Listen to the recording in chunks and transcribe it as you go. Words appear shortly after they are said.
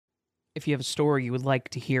If you have a story you would like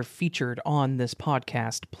to hear featured on this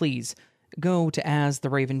podcast, please go to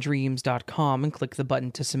astheravendreams.com and click the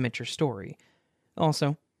button to submit your story.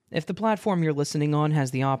 Also, if the platform you're listening on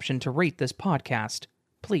has the option to rate this podcast,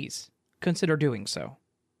 please consider doing so.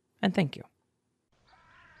 And thank you.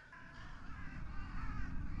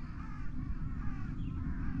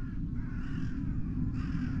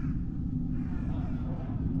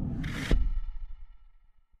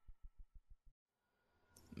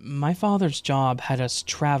 My father's job had us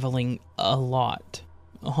traveling a lot,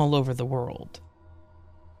 all over the world.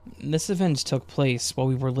 This event took place while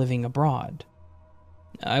we were living abroad.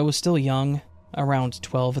 I was still young, around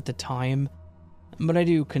 12 at the time, but I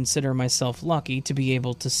do consider myself lucky to be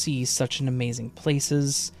able to see such an amazing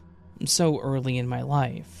places so early in my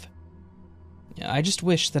life. I just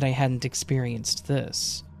wish that I hadn't experienced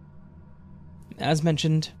this. As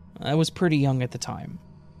mentioned, I was pretty young at the time.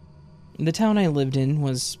 The town I lived in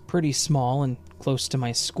was pretty small and close to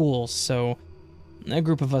my school, so a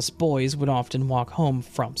group of us boys would often walk home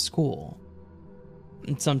from school.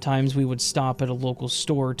 Sometimes we would stop at a local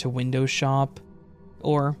store to window shop,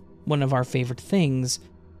 or, one of our favorite things,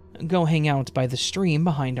 go hang out by the stream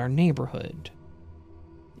behind our neighborhood.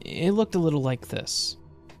 It looked a little like this.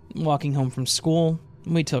 Walking home from school,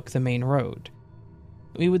 we took the main road.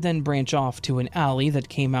 We would then branch off to an alley that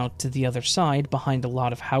came out to the other side behind a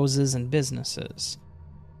lot of houses and businesses.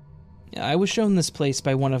 I was shown this place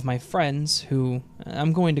by one of my friends, who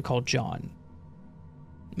I'm going to call John.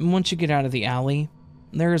 Once you get out of the alley,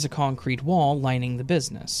 there is a concrete wall lining the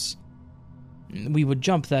business. We would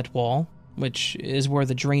jump that wall, which is where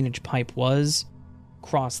the drainage pipe was,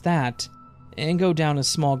 cross that, and go down a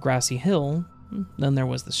small grassy hill. Then there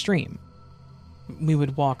was the stream. We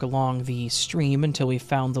would walk along the stream until we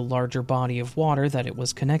found the larger body of water that it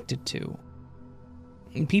was connected to.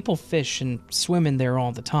 People fish and swim in there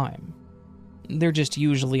all the time. They're just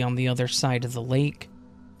usually on the other side of the lake,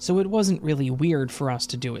 so it wasn't really weird for us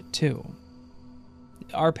to do it too.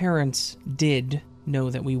 Our parents did know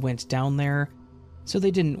that we went down there, so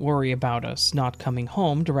they didn't worry about us not coming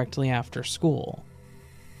home directly after school.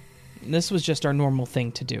 This was just our normal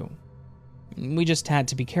thing to do. We just had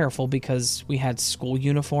to be careful because we had school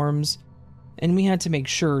uniforms, and we had to make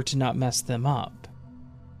sure to not mess them up.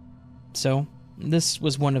 So, this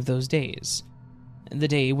was one of those days. The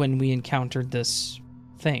day when we encountered this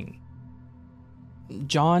thing.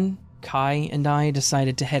 John, Kai, and I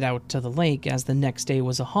decided to head out to the lake as the next day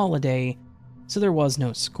was a holiday, so there was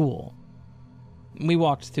no school. We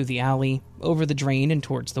walked through the alley, over the drain and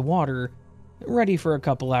towards the water, ready for a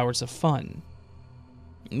couple hours of fun.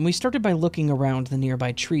 We started by looking around the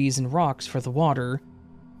nearby trees and rocks for the water,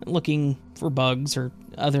 looking for bugs or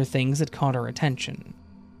other things that caught our attention.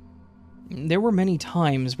 There were many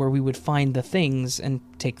times where we would find the things and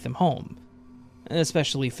take them home,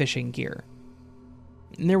 especially fishing gear.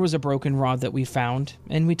 There was a broken rod that we found,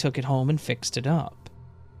 and we took it home and fixed it up.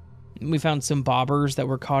 We found some bobbers that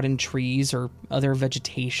were caught in trees or other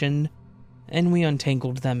vegetation, and we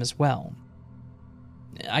untangled them as well.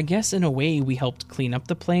 I guess in a way we helped clean up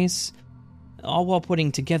the place, all while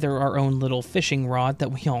putting together our own little fishing rod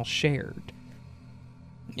that we all shared.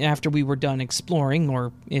 After we were done exploring,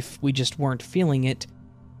 or if we just weren't feeling it,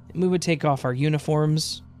 we would take off our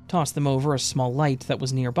uniforms, toss them over a small light that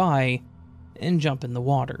was nearby, and jump in the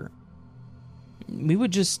water. We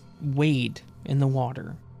would just wade in the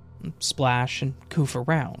water, splash and goof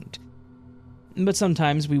around. But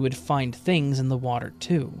sometimes we would find things in the water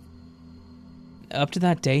too. Up to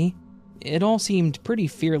that day, it all seemed pretty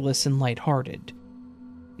fearless and lighthearted.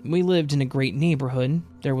 We lived in a great neighborhood,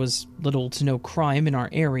 there was little to no crime in our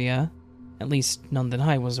area, at least none that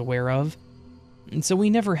I was aware of, and so we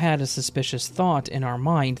never had a suspicious thought in our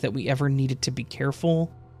mind that we ever needed to be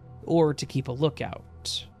careful or to keep a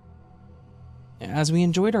lookout. As we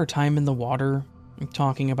enjoyed our time in the water,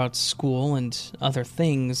 talking about school and other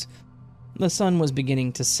things, the sun was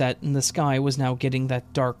beginning to set and the sky was now getting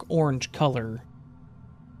that dark orange color.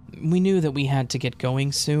 We knew that we had to get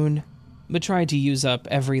going soon, but tried to use up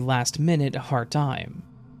every last minute of our time.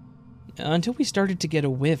 Until we started to get a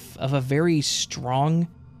whiff of a very strong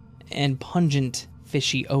and pungent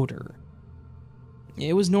fishy odor.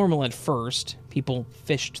 It was normal at first, people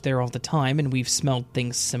fished there all the time and we've smelled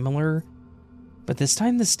things similar, but this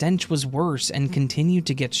time the stench was worse and continued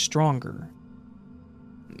to get stronger.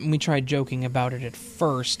 We tried joking about it at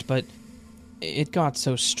first, but it got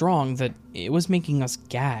so strong that it was making us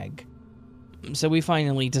gag. So we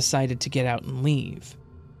finally decided to get out and leave.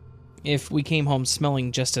 If we came home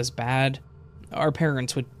smelling just as bad, our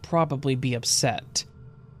parents would probably be upset.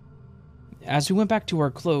 As we went back to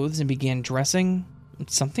our clothes and began dressing,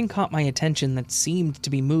 something caught my attention that seemed to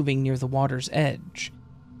be moving near the water's edge,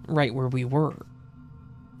 right where we were.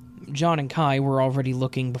 John and Kai were already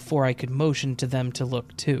looking before I could motion to them to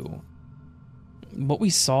look too. What we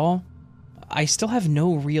saw, I still have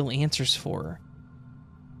no real answers for.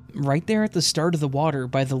 Right there at the start of the water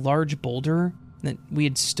by the large boulder that we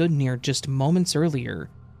had stood near just moments earlier,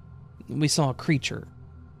 we saw a creature.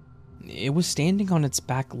 It was standing on its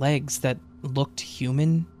back legs that looked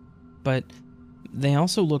human, but they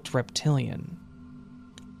also looked reptilian.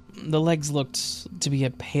 The legs looked to be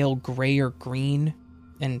a pale gray or green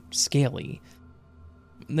and scaly.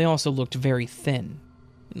 They also looked very thin,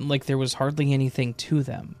 like there was hardly anything to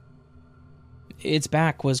them. Its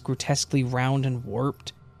back was grotesquely round and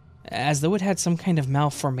warped, as though it had some kind of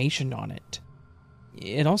malformation on it.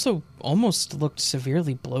 It also almost looked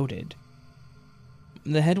severely bloated.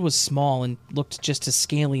 The head was small and looked just as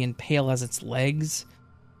scaly and pale as its legs.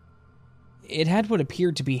 It had what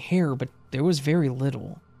appeared to be hair, but there was very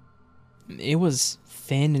little. It was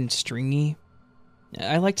thin and stringy.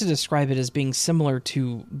 I like to describe it as being similar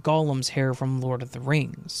to Gollum's hair from Lord of the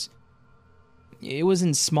Rings. It was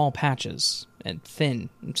in small patches, and thin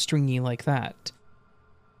and stringy like that.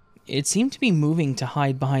 It seemed to be moving to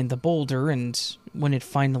hide behind the boulder, and when it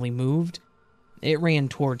finally moved, it ran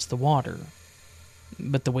towards the water.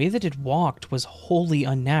 But the way that it walked was wholly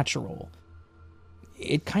unnatural.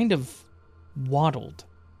 It kind of waddled,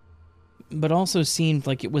 but also seemed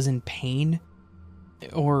like it was in pain,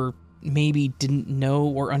 or maybe didn't know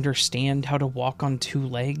or understand how to walk on two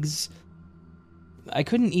legs. I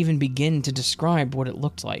couldn't even begin to describe what it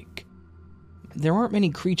looked like. There aren't many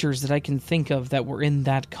creatures that I can think of that were in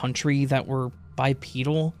that country that were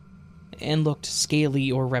bipedal and looked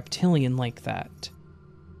scaly or reptilian like that.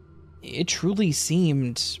 It truly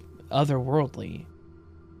seemed otherworldly.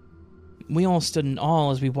 We all stood in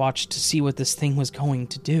awe as we watched to see what this thing was going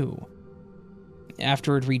to do.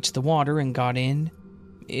 After it reached the water and got in,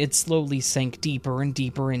 it slowly sank deeper and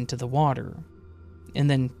deeper into the water, and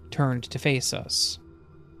then turned to face us.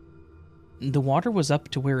 The water was up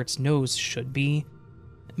to where its nose should be,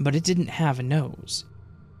 but it didn't have a nose.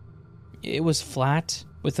 It was flat,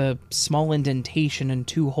 with a small indentation and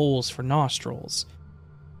two holes for nostrils,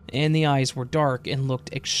 and the eyes were dark and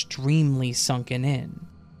looked extremely sunken in.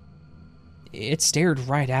 It stared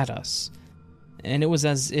right at us, and it was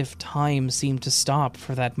as if time seemed to stop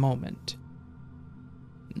for that moment.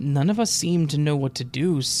 None of us seemed to know what to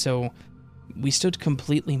do, so we stood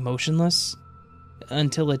completely motionless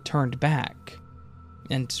until it turned back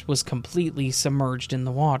and was completely submerged in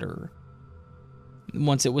the water.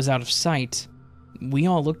 Once it was out of sight, we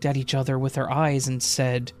all looked at each other with our eyes and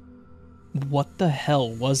said, "What the hell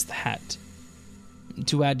was that?"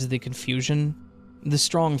 To add to the confusion, the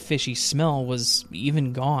strong fishy smell was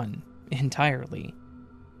even gone entirely.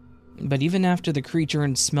 But even after the creature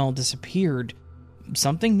and smell disappeared,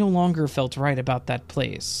 something no longer felt right about that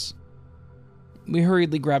place. We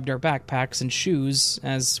hurriedly grabbed our backpacks and shoes,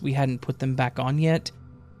 as we hadn't put them back on yet,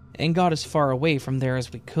 and got as far away from there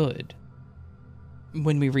as we could.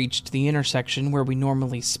 When we reached the intersection where we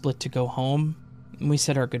normally split to go home, we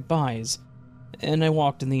said our goodbyes, and I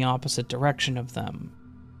walked in the opposite direction of them.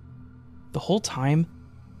 The whole time,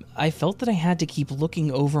 I felt that I had to keep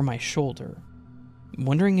looking over my shoulder,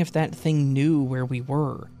 wondering if that thing knew where we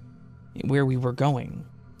were going,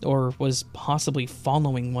 or was possibly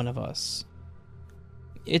following one of us.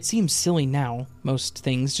 It seems silly now. Most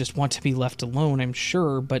things just want to be left alone, I'm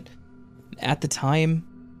sure, but at the time,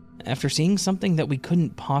 after seeing something that we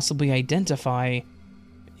couldn't possibly identify,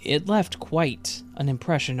 it left quite an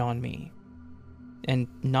impression on me. And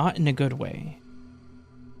not in a good way.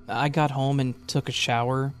 I got home and took a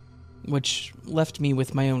shower, which left me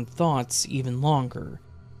with my own thoughts even longer.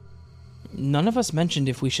 None of us mentioned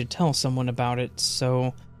if we should tell someone about it,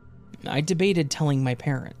 so I debated telling my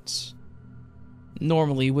parents.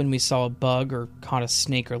 Normally, when we saw a bug or caught a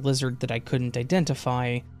snake or lizard that I couldn't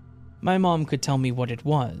identify, my mom could tell me what it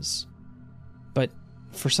was. But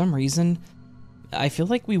for some reason, I feel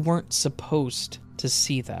like we weren't supposed to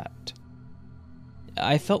see that.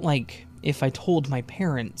 I felt like if I told my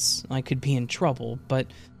parents, I could be in trouble, but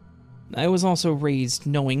I was also raised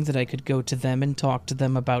knowing that I could go to them and talk to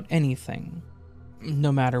them about anything,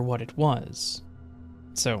 no matter what it was.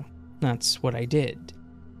 So that's what I did.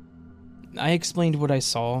 I explained what I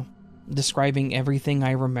saw, describing everything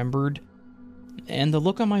I remembered, and the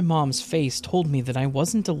look on my mom's face told me that I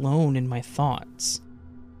wasn't alone in my thoughts.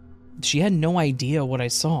 She had no idea what I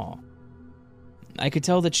saw. I could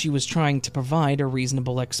tell that she was trying to provide a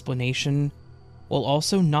reasonable explanation, while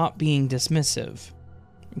also not being dismissive,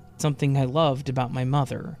 something I loved about my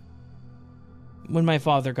mother. When my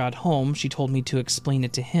father got home, she told me to explain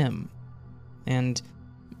it to him, and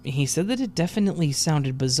he said that it definitely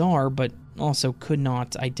sounded bizarre, but also could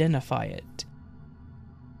not identify it.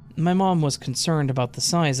 My mom was concerned about the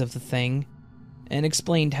size of the thing, and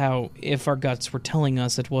explained how if our guts were telling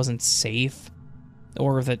us it wasn't safe,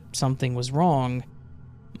 or that something was wrong,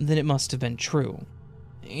 then it must have been true,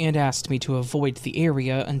 and asked me to avoid the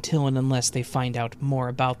area until and unless they find out more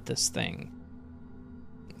about this thing.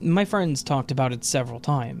 My friends talked about it several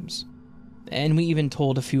times, and we even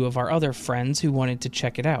told a few of our other friends who wanted to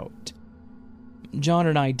check it out. John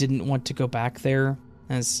and I didn't want to go back there,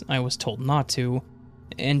 as I was told not to,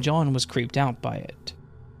 and John was creeped out by it.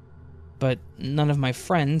 But none of my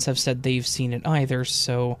friends have said they've seen it either,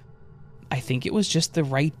 so I think it was just the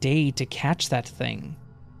right day to catch that thing.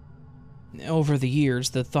 Over the years,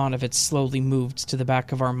 the thought of it slowly moved to the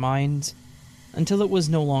back of our minds until it was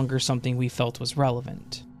no longer something we felt was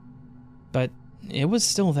relevant. But it was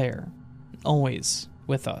still there, always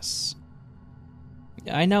with us.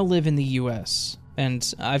 I now live in the US,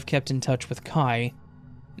 and I've kept in touch with Kai,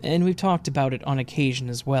 and we've talked about it on occasion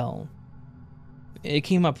as well. It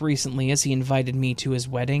came up recently as he invited me to his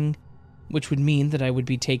wedding, which would mean that I would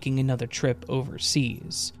be taking another trip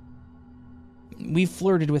overseas. We've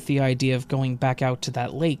flirted with the idea of going back out to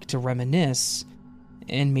that lake to reminisce,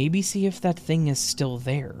 and maybe see if that thing is still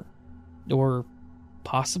there, or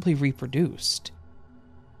possibly reproduced.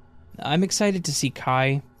 I'm excited to see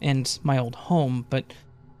Kai and my old home, but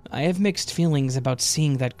I have mixed feelings about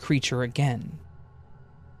seeing that creature again.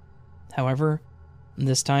 However,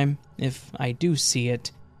 this time, if I do see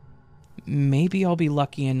it, maybe I'll be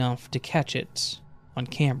lucky enough to catch it on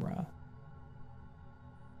camera.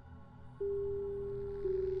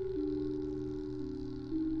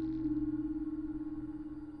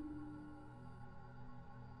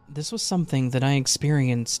 This was something that I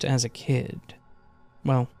experienced as a kid.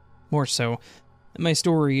 Well, more so, my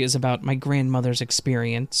story is about my grandmother's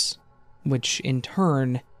experience, which in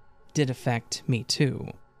turn did affect me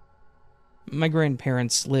too. My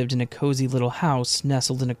grandparents lived in a cozy little house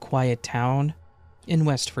nestled in a quiet town in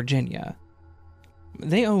West Virginia.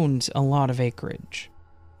 They owned a lot of acreage,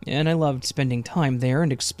 and I loved spending time there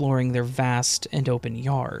and exploring their vast and open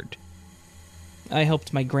yard. I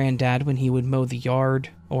helped my granddad when he would mow the yard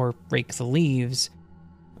or rake the leaves,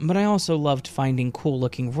 but I also loved finding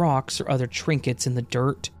cool-looking rocks or other trinkets in the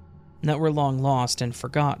dirt that were long lost and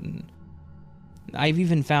forgotten. I've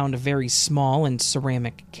even found a very small and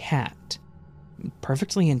ceramic cat,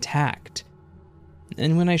 perfectly intact,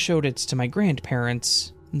 and when I showed it to my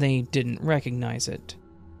grandparents, they didn't recognize it,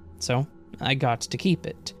 so I got to keep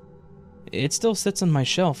it. It still sits on my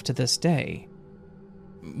shelf to this day.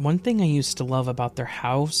 One thing I used to love about their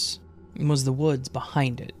house was the woods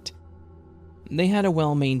behind it. They had a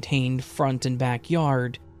well-maintained front and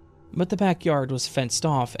backyard, but the backyard was fenced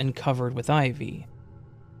off and covered with ivy.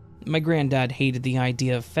 My granddad hated the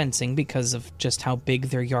idea of fencing because of just how big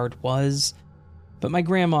their yard was, but my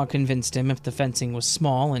grandma convinced him if the fencing was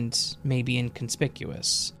small and maybe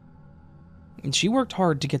inconspicuous. She worked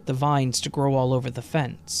hard to get the vines to grow all over the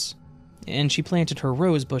fence, and she planted her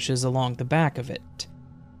rose bushes along the back of it.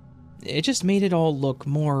 It just made it all look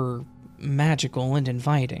more magical and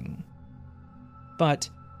inviting. But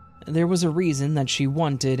there was a reason that she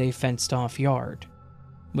wanted a fenced-off yard,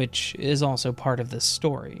 which is also part of this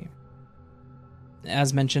story.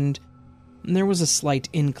 As mentioned, there was a slight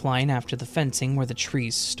incline after the fencing where the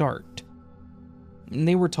trees start.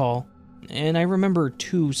 They were tall, and I remember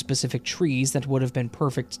 2 specific trees that would have been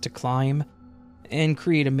perfect to climb and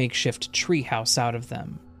create a makeshift treehouse out of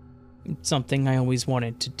them. Something I always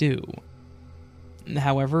wanted to do.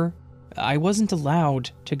 However, I wasn't allowed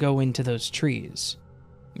to go into those trees,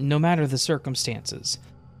 no matter the circumstances,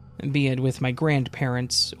 be it with my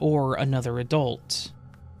grandparents or another adult,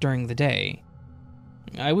 during the day.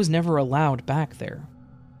 I was never allowed back there.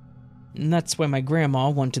 And that's why my grandma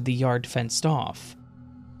wanted the yard fenced off,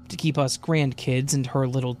 to keep us grandkids and her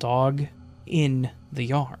little dog in the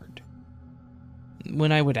yard.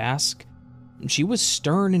 When I would ask, she was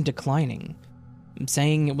stern and declining,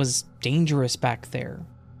 saying it was dangerous back there.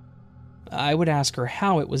 I would ask her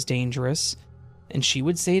how it was dangerous, and she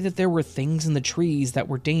would say that there were things in the trees that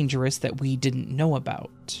were dangerous that we didn't know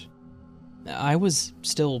about. I was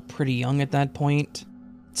still pretty young at that point,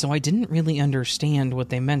 so I didn't really understand what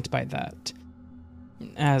they meant by that.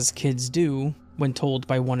 As kids do, when told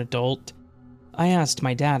by one adult, I asked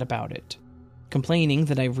my dad about it, complaining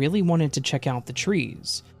that I really wanted to check out the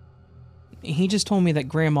trees. He just told me that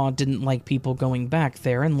Grandma didn't like people going back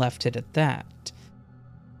there and left it at that.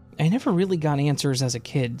 I never really got answers as a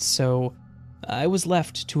kid, so I was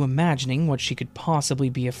left to imagining what she could possibly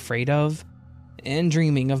be afraid of and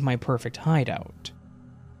dreaming of my perfect hideout.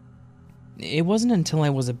 It wasn't until I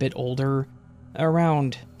was a bit older,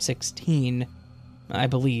 around 16, I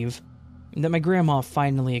believe, that my grandma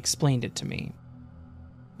finally explained it to me.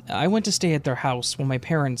 I went to stay at their house when my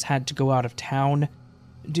parents had to go out of town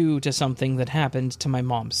due to something that happened to my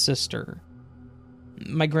mom's sister.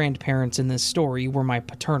 My grandparents in this story were my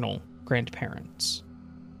paternal grandparents.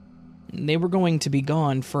 They were going to be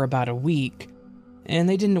gone for about a week, and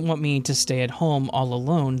they didn't want me to stay at home all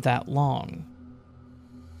alone that long.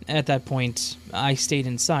 At that point, I stayed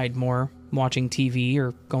inside more, watching TV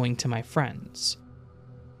or going to my friends.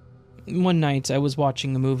 One night, I was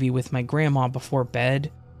watching a movie with my grandma before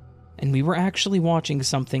bed, and we were actually watching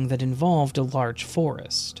something that involved a large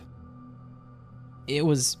forest. It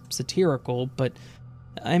was satirical, but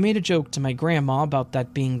I made a joke to my grandma about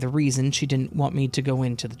that being the reason she didn't want me to go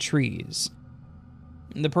into the trees.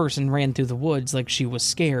 The person ran through the woods like she was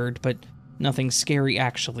scared, but nothing scary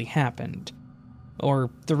actually happened. Or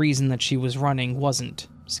the reason that she was running wasn't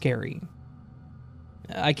scary.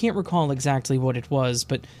 I can't recall exactly what it was,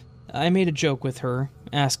 but I made a joke with her,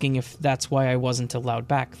 asking if that's why I wasn't allowed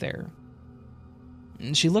back there.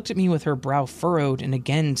 She looked at me with her brow furrowed and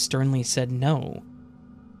again sternly said no.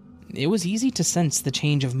 It was easy to sense the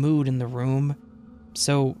change of mood in the room,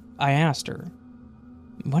 so I asked her,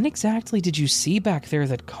 "What exactly did you see back there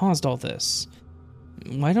that caused all this?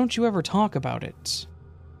 Why don't you ever talk about it?"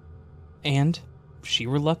 And she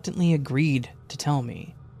reluctantly agreed to tell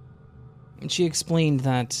me. She explained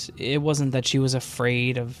that it wasn't that she was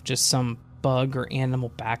afraid of just some bug or animal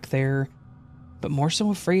back there, but more so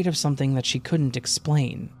afraid of something that she couldn't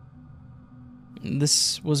explain.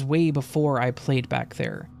 This was way before I played back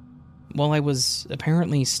there, while I was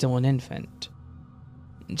apparently still an infant.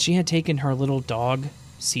 She had taken her little dog,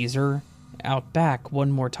 Caesar, out back one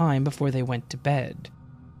more time before they went to bed.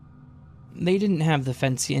 They didn't have the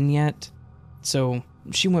fence in yet, so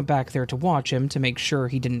she went back there to watch him to make sure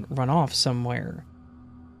he didn't run off somewhere.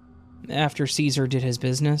 After Caesar did his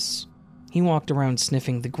business, he walked around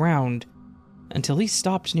sniffing the ground until he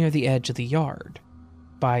stopped near the edge of the yard,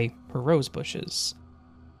 by her rose bushes.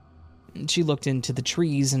 She looked into the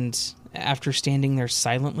trees and, after standing there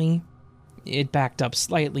silently, it backed up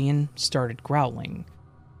slightly and started growling.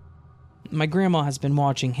 My grandma has been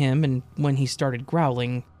watching him, and when he started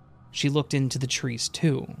growling, she looked into the trees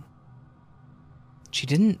too. She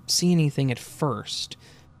didn't see anything at first,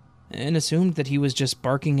 and assumed that he was just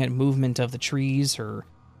barking at movement of the trees, or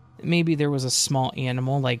maybe there was a small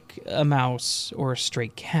animal like a mouse or a stray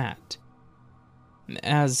cat.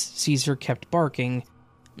 As Caesar kept barking,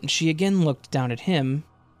 she again looked down at him,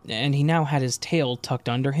 and he now had his tail tucked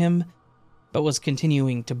under him, but was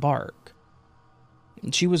continuing to bark.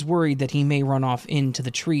 She was worried that he may run off into the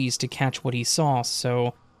trees to catch what he saw,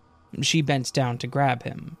 so she bent down to grab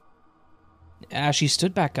him. As she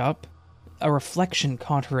stood back up, a reflection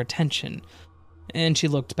caught her attention, and she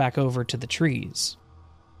looked back over to the trees.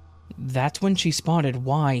 That's when she spotted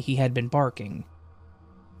why he had been barking.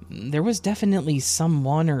 There was definitely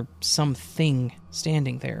someone or something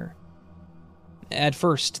standing there. At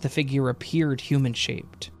first, the figure appeared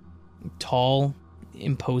human-shaped, tall,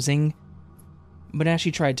 imposing, but as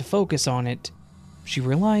she tried to focus on it, she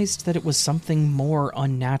realized that it was something more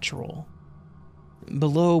unnatural.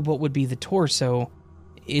 Below what would be the torso,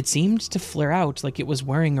 it seemed to flare out like it was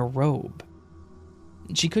wearing a robe.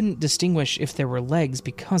 She couldn't distinguish if there were legs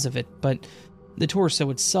because of it, but the torso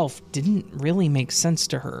itself didn't really make sense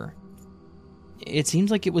to her. It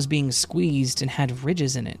seemed like it was being squeezed and had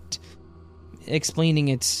ridges in it, explaining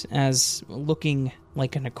it as looking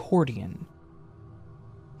like an accordion.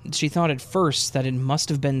 She thought at first that it must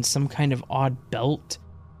have been some kind of odd belt,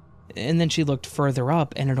 and then she looked further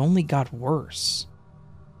up and it only got worse.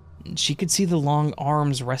 She could see the long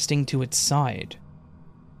arms resting to its side.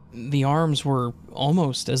 The arms were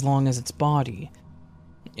almost as long as its body,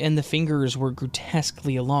 and the fingers were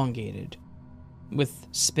grotesquely elongated, with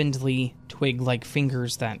spindly, twig-like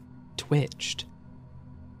fingers that twitched.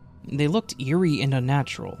 They looked eerie and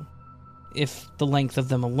unnatural, if the length of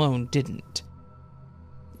them alone didn't.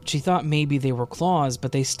 She thought maybe they were claws,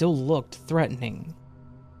 but they still looked threatening.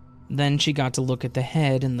 Then she got to look at the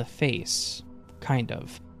head and the face, kind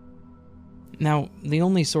of. Now, the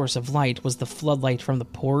only source of light was the floodlight from the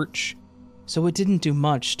porch, so it didn't do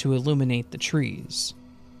much to illuminate the trees.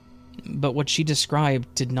 But what she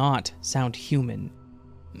described did not sound human,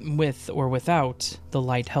 with or without the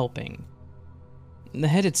light helping. The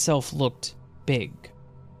head itself looked big.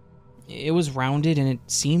 It was rounded and it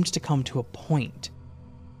seemed to come to a point.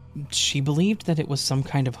 She believed that it was some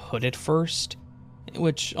kind of hood at first,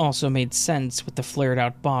 which also made sense with the flared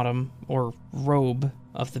out bottom, or robe,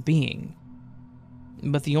 of the being.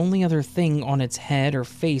 But the only other thing on its head or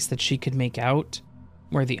face that she could make out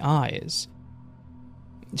were the eyes.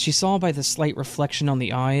 She saw by the slight reflection on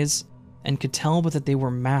the eyes and could tell that they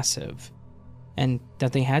were massive, and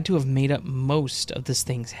that they had to have made up most of this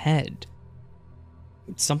thing's head.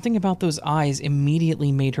 Something about those eyes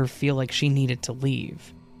immediately made her feel like she needed to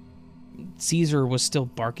leave. Caesar was still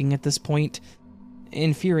barking at this point,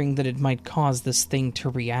 and fearing that it might cause this thing to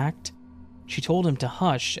react, she told him to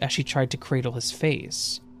hush as she tried to cradle his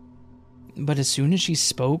face. But as soon as she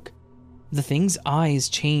spoke, the thing's eyes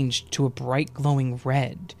changed to a bright glowing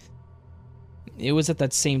red. It was at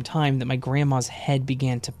that same time that my grandma's head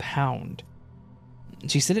began to pound.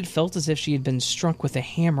 She said it felt as if she had been struck with a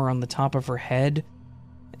hammer on the top of her head,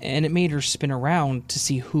 and it made her spin around to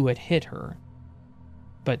see who had hit her.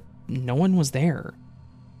 But no one was there.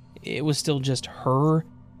 It was still just her,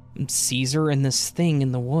 Caesar, and this thing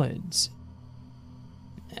in the woods.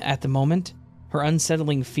 At the moment, her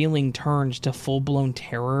unsettling feeling turned to full-blown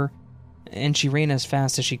terror, and she ran as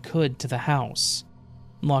fast as she could to the house,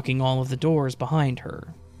 locking all of the doors behind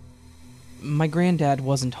her. My granddad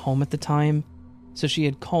wasn't home at the time, so she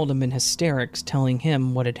had called him in hysterics telling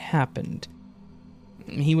him what had happened.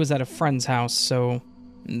 He was at a friend's house, so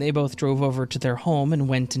they both drove over to their home and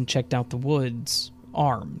went and checked out the woods,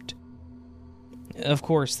 armed. Of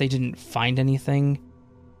course, they didn't find anything,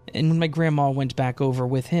 and when my grandma went back over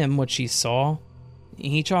with him what she saw,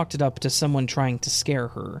 he chalked it up to someone trying to scare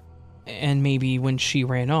her, and maybe when she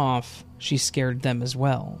ran off, she scared them as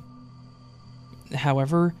well.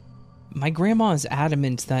 However, my grandma is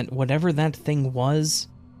adamant that whatever that thing was,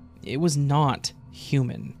 it was not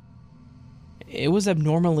human. It was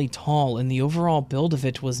abnormally tall, and the overall build of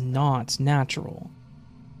it was not natural.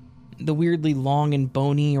 The weirdly long and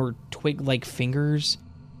bony or twig-like fingers,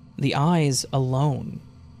 the eyes alone.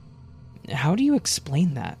 How do you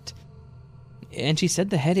explain that? And she said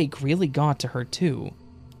the headache really got to her too.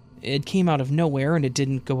 It came out of nowhere and it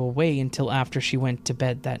didn't go away until after she went to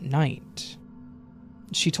bed that night.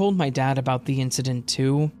 She told my dad about the incident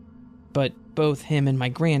too, but both him and my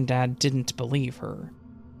granddad didn't believe her.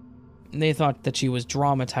 They thought that she was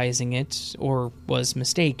dramatizing it, or was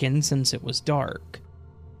mistaken since it was dark.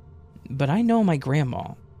 But I know my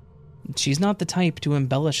grandma. She's not the type to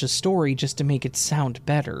embellish a story just to make it sound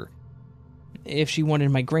better. If she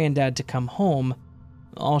wanted my granddad to come home,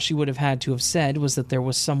 all she would have had to have said was that there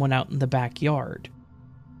was someone out in the backyard.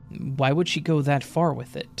 Why would she go that far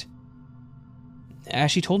with it?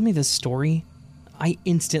 As she told me this story, I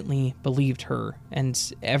instantly believed her and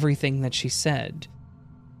everything that she said.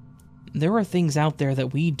 There are things out there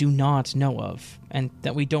that we do not know of, and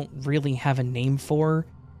that we don't really have a name for,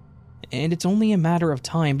 and it's only a matter of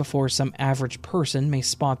time before some average person may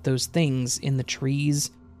spot those things in the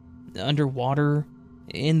trees, underwater,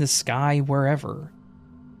 in the sky, wherever.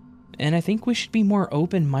 And I think we should be more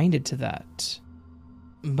open-minded to that.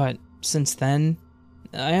 But since then,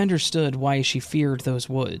 I understood why she feared those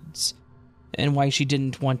woods, and why she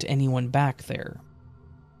didn't want anyone back there.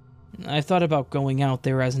 I thought about going out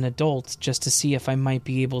there as an adult just to see if I might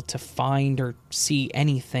be able to find or see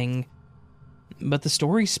anything, but the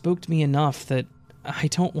story spoke to me enough that I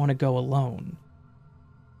don't want to go alone.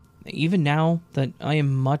 Even now that I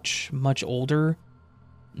am much, much older,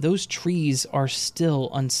 those trees are still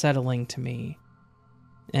unsettling to me,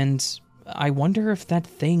 and I wonder if that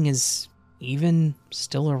thing is even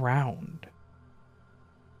still around.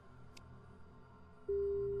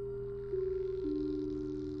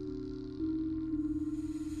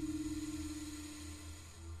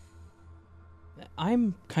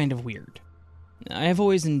 I'm kind of weird. I've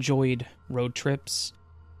always enjoyed road trips,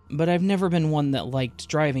 but I've never been one that liked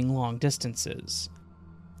driving long distances.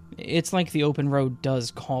 It's like the open road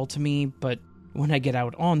does call to me, but when I get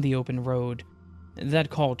out on the open road,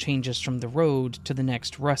 that call changes from the road to the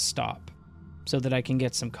next rest stop, so that I can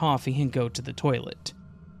get some coffee and go to the toilet.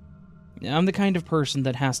 I'm the kind of person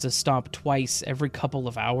that has to stop twice every couple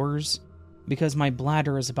of hours, because my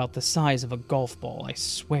bladder is about the size of a golf ball, I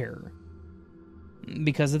swear.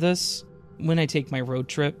 Because of this, when I take my road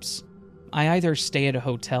trips, I either stay at a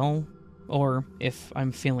hotel, or, if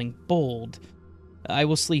I'm feeling bold, I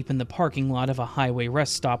will sleep in the parking lot of a highway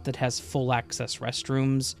rest stop that has full access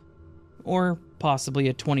restrooms, or possibly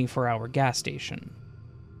a 24-hour gas station.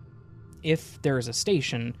 If there is a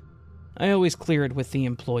station, I always clear it with the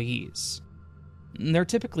employees. They're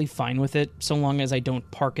typically fine with it so long as I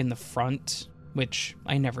don't park in the front, which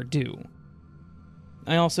I never do.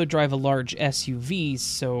 I also drive a large SUV,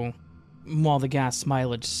 so While the gas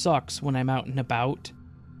mileage sucks when I'm out and about,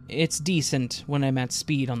 it's decent when I'm at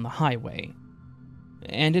speed on the highway.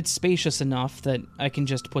 And it's spacious enough that I can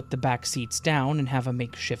just put the back seats down and have a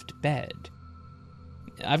makeshift bed.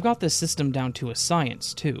 I've got this system down to a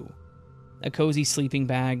science, too. A cozy sleeping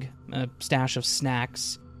bag, a stash of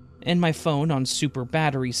snacks, and my phone on super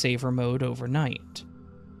battery saver mode overnight.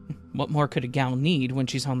 What more could a gal need when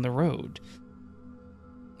she's on the road?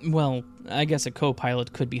 Well, I guess a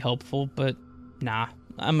co-pilot could be helpful, but nah,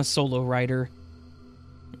 I'm a solo rider.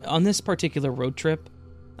 On this particular road trip,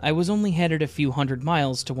 I was only headed a few hundred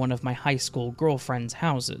miles to one of my high school girlfriend's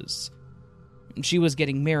houses. She was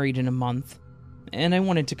getting married in a month, and I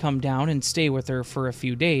wanted to come down and stay with her for a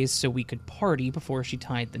few days so we could party before she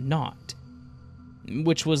tied the knot.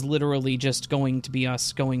 Which was literally just going to be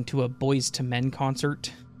us going to a Boys to Men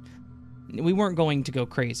concert. We weren't going to go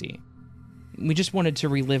crazy. We just wanted to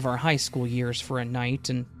relive our high school years for a night,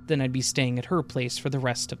 and then I'd be staying at her place for the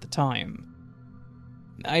rest of the time.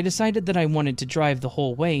 I decided that I wanted to drive the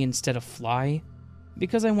whole way instead of fly,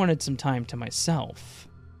 because I wanted some time to myself.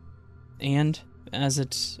 And, as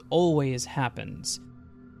it always happens,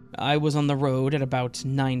 I was on the road at about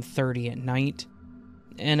 9:30 at night,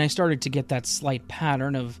 and I started to get that slight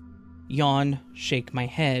pattern of yawn, shake my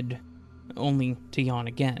head, only to yawn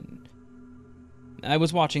again. I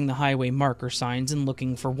was watching the highway marker signs and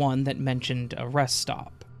looking for one that mentioned a rest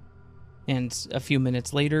stop. And a few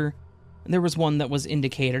minutes later, there was one that was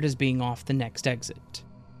indicated as being off the next exit.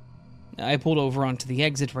 I pulled over onto the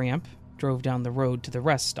exit ramp, drove down the road to the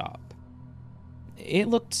rest stop. It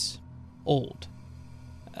looked old,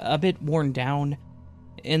 a bit worn down,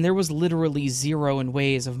 and there was literally zero in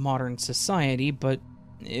ways of modern society, but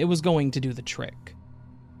it was going to do the trick.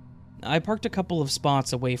 I parked a couple of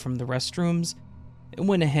spots away from the restrooms,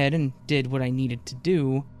 went ahead and did what I needed to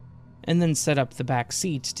do, and then set up the back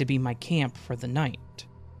seat to be my camp for the night.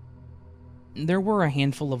 There were a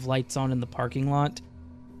handful of lights on in the parking lot,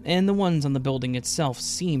 and the ones on the building itself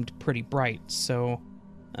seemed pretty bright, so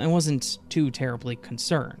I wasn't too terribly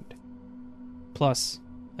concerned. Plus,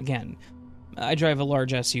 again, I drive a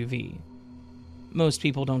large SUV. Most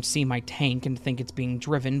people don't see my tank and think it's being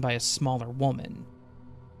driven by a smaller woman.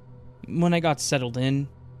 When I got settled in,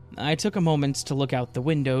 I took a moment to look out the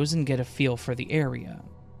windows and get a feel for the area.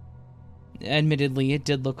 Admittedly, it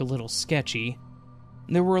did look a little sketchy.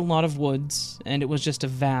 There were a lot of woods, and it was just a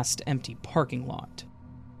vast, empty parking lot.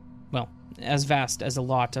 Well, as vast as a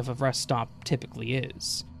lot of a rest stop typically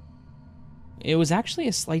is. It was actually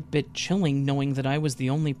a slight bit chilling knowing that I was the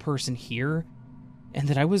only person here, and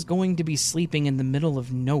that I was going to be sleeping in the middle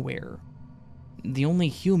of nowhere. The only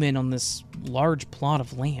human on this large plot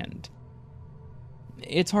of land.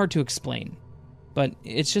 It's hard to explain, but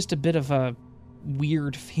it's just a bit of a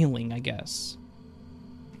weird feeling, I guess.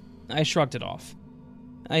 I shrugged it off.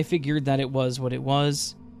 I figured that it was what it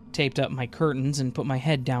was, taped up my curtains, and put my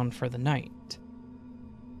head down for the night.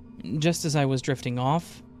 Just as I was drifting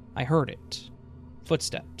off, I heard it.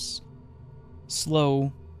 Footsteps.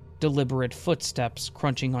 Slow, deliberate footsteps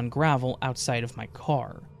crunching on gravel outside of my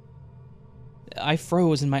car. I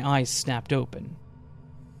froze and my eyes snapped open.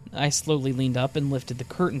 I slowly leaned up and lifted the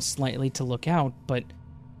curtain slightly to look out, but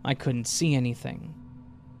I couldn't see anything.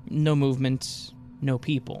 No movement, no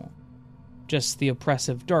people. Just the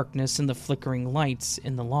oppressive darkness and the flickering lights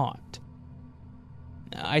in the lot.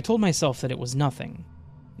 I told myself that it was nothing.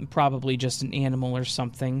 Probably just an animal or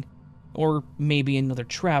something, or maybe another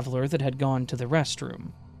traveler that had gone to the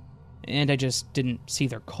restroom, and I just didn't see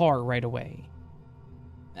their car right away.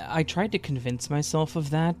 I tried to convince myself of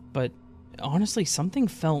that, but honestly, something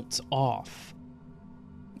felt off.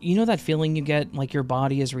 You know that feeling you get like your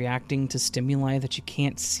body is reacting to stimuli that you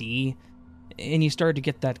can't see, and you start to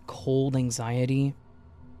get that cold anxiety?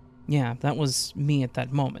 Yeah, that was me at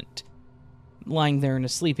that moment, lying there in a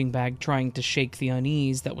sleeping bag trying to shake the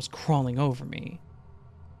unease that was crawling over me.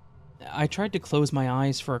 I tried to close my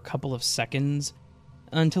eyes for a couple of seconds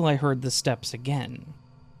until I heard the steps again.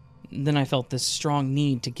 Then I felt this strong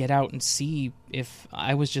need to get out and see if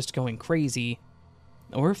I was just going crazy,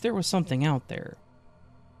 or if there was something out there.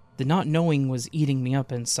 The not knowing was eating me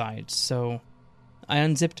up inside, so I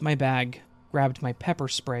unzipped my bag, grabbed my pepper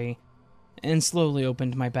spray, and slowly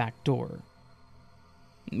opened my back door.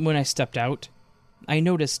 When I stepped out, I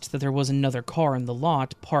noticed that there was another car in the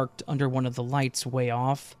lot parked under one of the lights way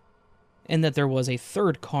off, and that there was a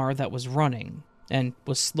third car that was running and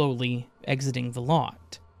was slowly exiting the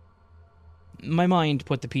lot. My mind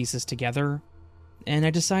put the pieces together, and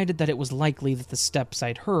I decided that it was likely that the steps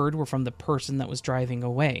I'd heard were from the person that was driving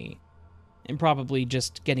away, and probably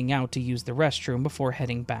just getting out to use the restroom before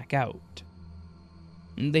heading back out.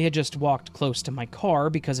 They had just walked close to my car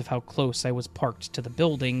because of how close I was parked to the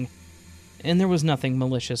building, and there was nothing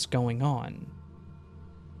malicious going on.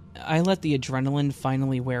 I let the adrenaline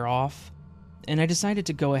finally wear off, and I decided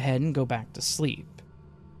to go ahead and go back to sleep.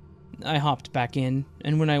 I hopped back in,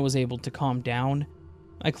 and when I was able to calm down,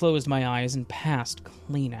 I closed my eyes and passed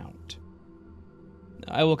clean out.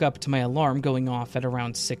 I woke up to my alarm going off at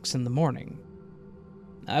around 6 in the morning.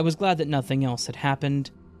 I was glad that nothing else had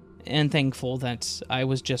happened, and thankful that I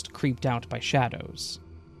was just creeped out by shadows.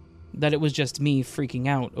 That it was just me freaking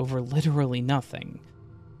out over literally nothing.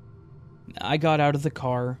 I got out of the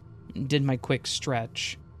car, did my quick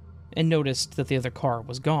stretch, and noticed that the other car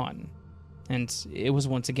was gone, and it was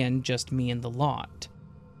once again just me in the lot.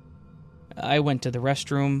 I went to the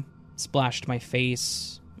restroom, splashed my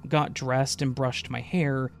face, got dressed and brushed my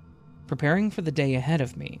hair, preparing for the day ahead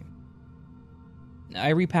of me. I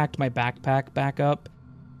repacked my backpack back up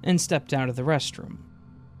and stepped out of the restroom,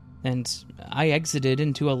 and I exited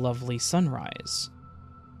into a lovely sunrise.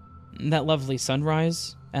 That lovely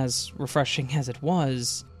sunrise, as refreshing as it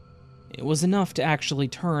was enough to actually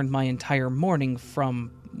turn my entire morning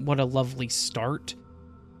from what a lovely start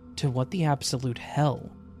to what the absolute hell.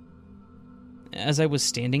 As I was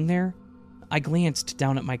standing there, I glanced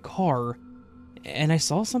down at my car, and I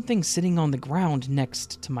saw something sitting on the ground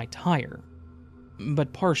next to my tire,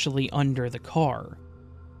 but partially under the car.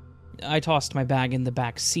 I tossed my bag in the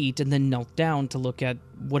back seat and then knelt down to look at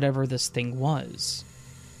whatever this thing was.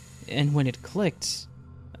 And when it clicked,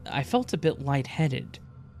 I felt a bit lightheaded.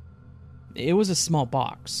 It was a small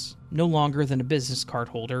box, no longer than a business card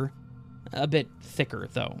holder, a bit thicker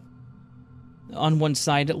though. On one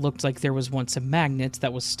side it looked like there was once a magnet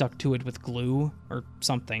that was stuck to it with glue or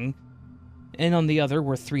something, and on the other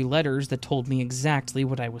were 3 letters that told me exactly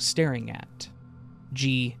what I was staring at.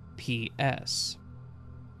 GPS.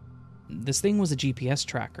 This thing was a GPS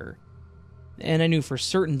tracker, and I knew for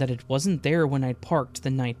certain that it wasn't there when I'd parked the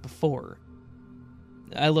night before.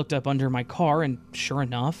 I looked up under my car, and sure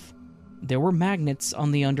enough, there were magnets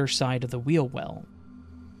on the underside of the wheel well,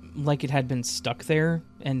 like it had been stuck there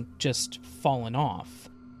and just fallen off.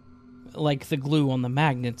 Like the glue on the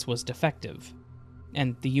magnets was defective,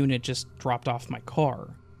 and the unit just dropped off my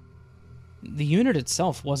car. The unit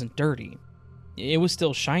itself wasn't dirty. It was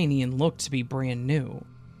still shiny and looked to be brand new.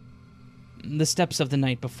 The steps of the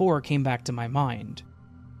night before came back to my mind.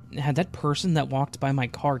 Had that person that walked by my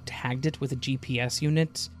car tagged it with a GPS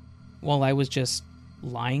unit while I was just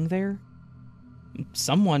lying there?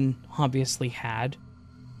 Someone obviously had,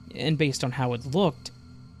 and based on how it looked,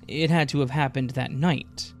 it had to have happened that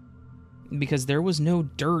night, because there was no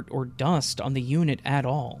dirt or dust on the unit at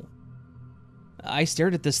all. I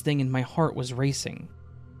stared at this thing and my heart was racing.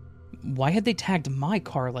 Why had they tagged my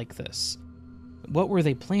car like this? What were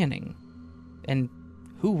they planning? And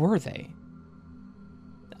who were they?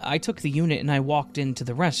 I took the unit and I walked into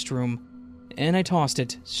the restroom, and I tossed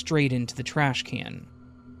it straight into the trash can.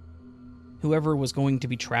 Whoever was going to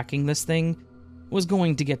be tracking this thing was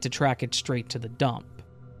going to get to track it straight to the dump.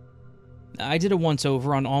 I did a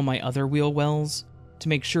once-over on all my other wheel wells to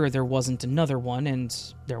make sure there wasn't another one, and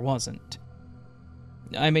there wasn't.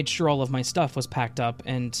 I made sure all of my stuff was packed up,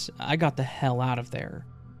 and I got the hell out of there.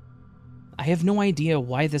 I have no idea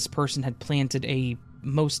why this person had planted a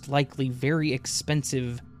most likely very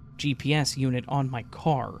expensive GPS unit on my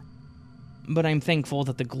car, but I'm thankful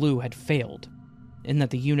that the glue had failed, and that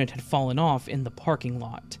the unit had fallen off in the parking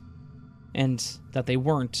lot, and that they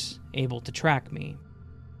weren't able to track me.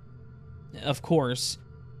 Of course,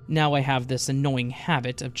 now I have this annoying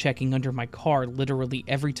habit of checking under my car literally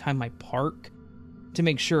every time I park to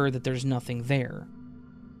make sure that there's nothing there,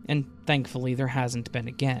 and thankfully there hasn't been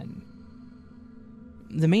again.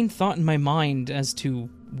 The main thought in my mind as to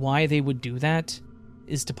why they would do that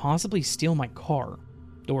is to possibly steal my car,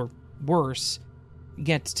 or worse,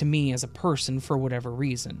 get to me as a person for whatever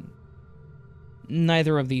reason.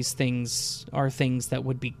 Neither of these things are things that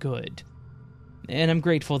would be good, and I'm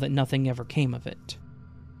grateful that nothing ever came of it.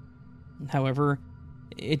 However,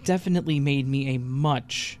 it definitely made me a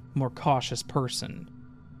much more cautious person,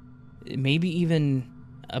 maybe even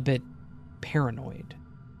a bit paranoid.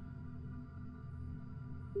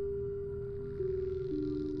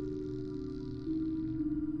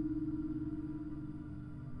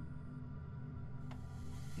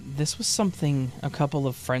 This was something a couple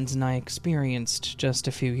of friends and I experienced just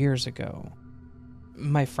a few years ago.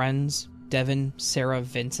 My friends, Devin, Sarah,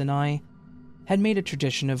 Vince, and I had made a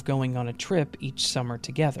tradition of going on a trip each summer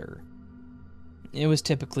together. It was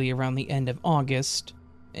typically around the end of August,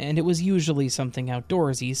 and it was usually something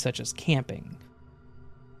outdoorsy such as camping.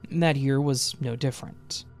 That year was no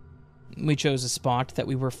different. We chose a spot that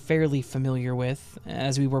we were fairly familiar with,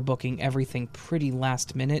 as we were booking everything pretty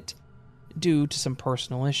last minute due to some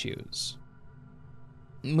personal issues.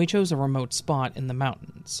 We chose a remote spot in the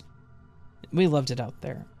mountains. We loved it out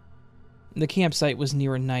there. The campsite was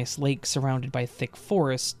near a nice lake surrounded by thick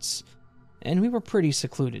forests, and we were pretty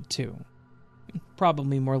secluded too.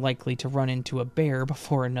 Probably more likely to run into a bear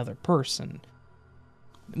before another person.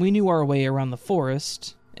 We knew our way around the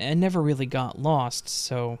forest, and never really got lost,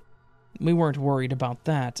 so we weren't worried about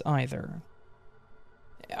that either.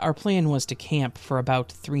 Our plan was to camp for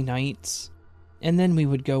about 3 nights, and then we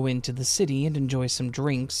would go into the city and enjoy some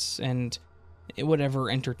drinks and whatever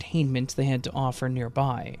entertainment they had to offer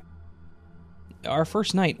nearby. Our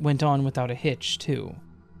first night went on without a hitch, too.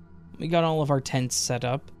 We got all of our tents set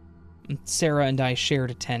up. Sarah and I shared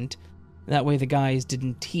a tent. That way the guys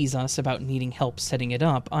didn't tease us about needing help setting it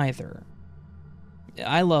up either.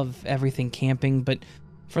 I love everything camping, but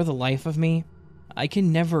for the life of me, I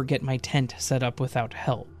can never get my tent set up without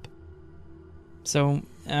help. So,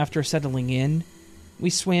 after settling in, we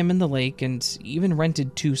swam in the lake and even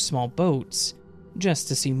rented 2 small boats just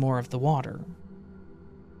to see more of the water.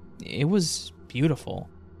 It was beautiful,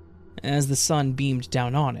 as the sun beamed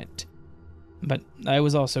down on it, but I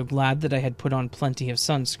was also glad that I had put on plenty of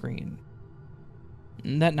sunscreen.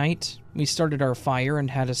 That night, we started our fire and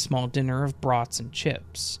had a small dinner of brats and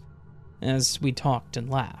chips, as we talked and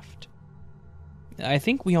laughed. I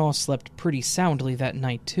think we all slept pretty soundly that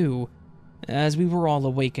night too, as we were all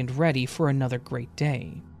awake and ready for another great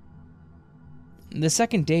day. The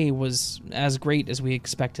second day was as great as we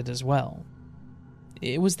expected as well.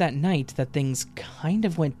 It was that night that things kind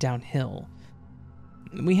of went downhill.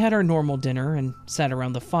 We had our normal dinner and sat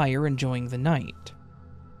around the fire enjoying the night.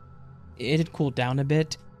 It had cooled down a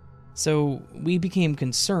bit, so we became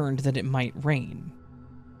concerned that it might rain.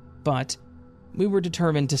 But we were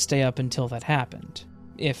determined to stay up until that happened,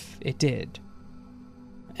 if it did.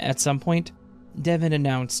 At some point, Devin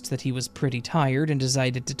announced that he was pretty tired and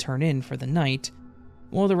decided to turn in for the night,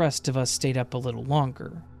 while the rest of us stayed up a little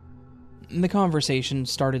longer. The conversation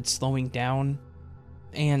started slowing down,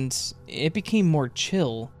 and it became more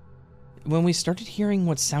chill when we started hearing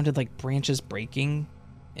what sounded like branches breaking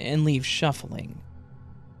and leaves shuffling.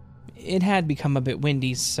 It had become a bit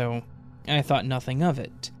windy, so I thought nothing of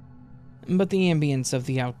it, but the ambience of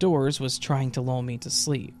the outdoors was trying to lull me to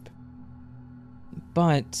sleep.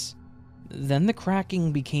 But then the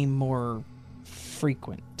cracking became more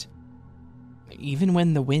frequent, even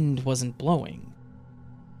when the wind wasn't blowing.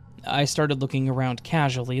 I started looking around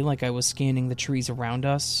casually like I was scanning the trees around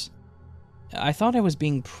us. I thought I was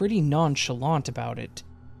being pretty nonchalant about it,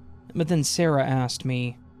 but then Sarah asked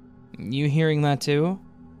me, "You hearing that too?"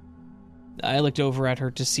 I looked over at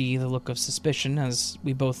her to see the look of suspicion as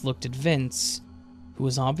we both looked at Vince, who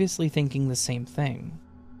was obviously thinking the same thing.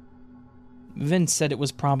 Vince said it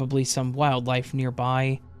was probably some wildlife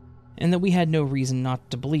nearby, and that we had no reason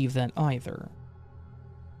not to believe that either.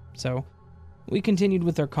 So, we continued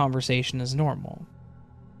with our conversation as normal.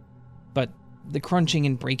 But the crunching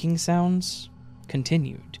and breaking sounds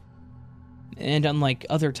continued. And unlike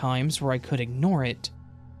other times where I could ignore it,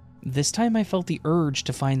 this time I felt the urge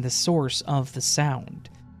to find the source of the sound.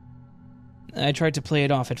 I tried to play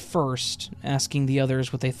it off at first, asking the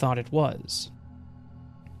others what they thought it was.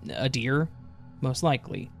 A deer? Most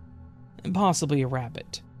likely. Possibly a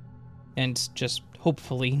rabbit. And just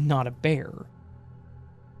hopefully not a bear.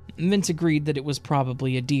 Vince agreed that it was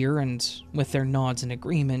probably a deer, and with their nods in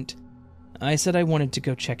agreement, I said I wanted to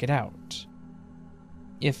go check it out.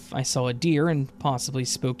 If I saw a deer and possibly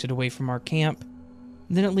spooked it away from our camp,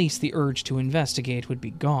 then at least the urge to investigate would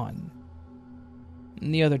be gone.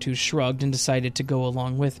 The other 2 shrugged and decided to go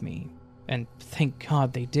along with me, and thank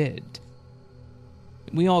God they did.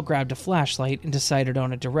 We all grabbed a flashlight and decided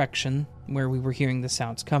on a direction where we were hearing the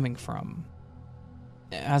sounds coming from.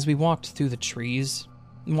 As we walked through the trees,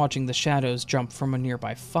 watching the shadows jump from a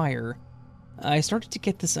nearby fire, I started to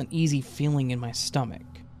get this uneasy feeling in my stomach.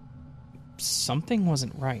 Something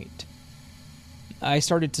wasn't right. I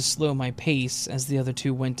started to slow my pace as the other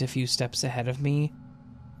 2 went a few steps ahead of me,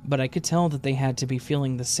 but I could tell that they had to be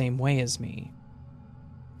feeling the same way as me.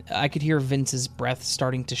 I could hear Vince's breath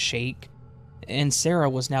starting to shake, and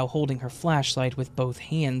Sarah was now holding her flashlight with both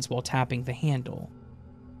hands while tapping the handle.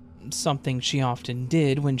 Something she often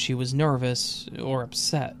did when she was nervous or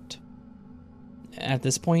upset. At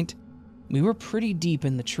this point, we were pretty deep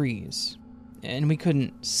in the trees, and we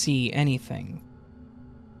couldn't see anything.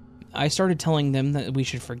 I started telling them that we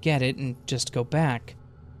should forget it and just go back,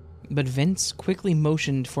 but Vince quickly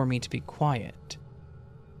motioned for me to be quiet.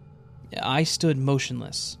 I stood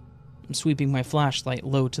motionless, sweeping my flashlight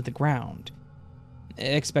low to the ground,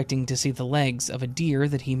 expecting to see the legs of a deer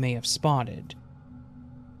that he may have spotted.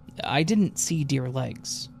 I didn't see deer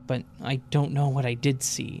legs, but I don't know what I did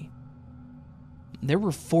see. There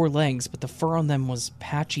were 4 legs, but the fur on them was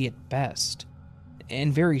patchy at best,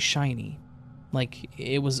 and very shiny, like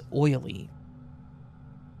it was oily.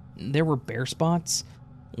 There were bare spots,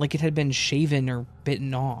 like it had been shaven or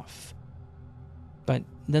bitten off. But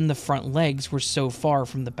then the front legs were so far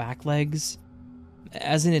from the back legs,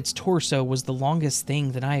 as in its torso was the longest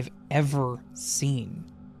thing that I've ever seen.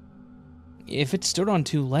 If it stood on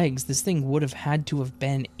 2 legs, this thing would have had to have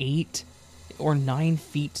been 8 or 9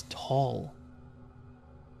 feet tall.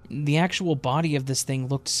 The actual body of this thing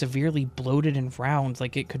looked severely bloated and round,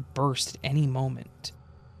 like it could burst at any moment.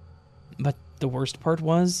 But the worst part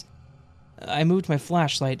was, I moved my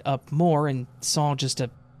flashlight up more and saw just a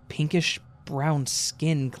pinkish brown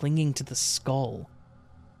skin clinging to the skull.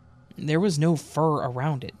 There was no fur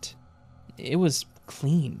around it. It was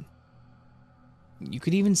clean. You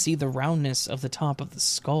could even see the roundness of the top of the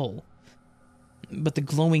skull. But the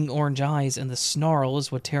glowing orange eyes and the snarl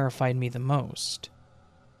is what terrified me the most.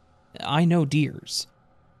 I know deers.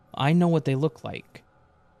 I know what they look like.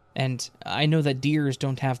 And I know that deers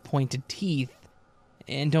don't have pointed teeth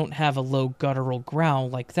and don't have a low guttural growl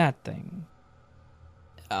like that thing.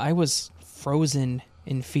 I was frozen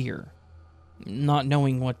in fear, not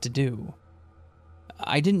knowing what to do.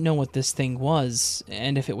 I didn't know what this thing was,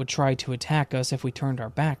 and if it would try to attack us if we turned our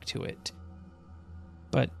back to it.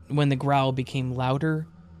 But when the growl became louder,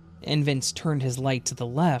 and Vince turned his light to the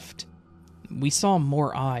left, we saw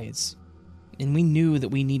more eyes, and we knew that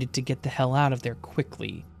we needed to get the hell out of there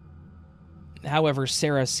quickly. However,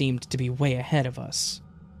 Sarah seemed to be way ahead of us.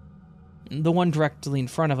 The one directly in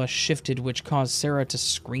front of us shifted, which caused Sarah to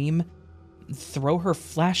scream, throw her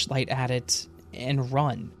flashlight at it, and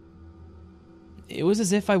run. It was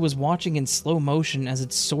as if I was watching in slow motion as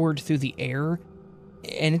it soared through the air,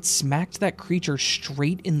 and it smacked that creature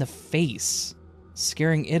straight in the face,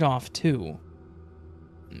 scaring it off too.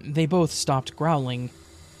 They both stopped growling,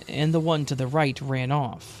 and the one to the right ran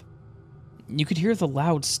off. You could hear the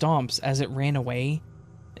loud stomps as it ran away,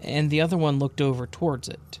 and the other one looked over towards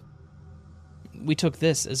it. We took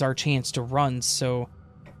this as our chance to run, so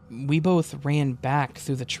we both ran back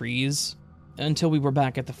through the trees until we were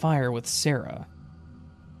back at the fire with Sarah.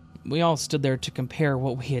 We all stood there to compare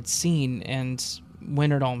what we had seen, and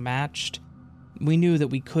when it all matched, we knew that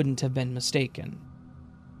we couldn't have been mistaken.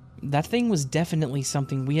 That thing was definitely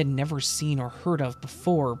something we had never seen or heard of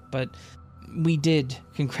before, but we did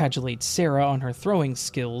congratulate Sarah on her throwing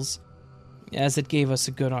skills, as it gave us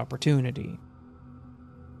a good opportunity.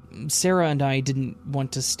 Sarah and I didn't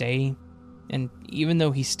want to stay, and even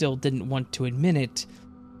though he still didn't want to admit it,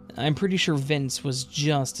 I'm pretty sure Vince was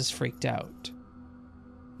just as freaked out.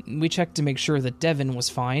 We checked to make sure that Devin was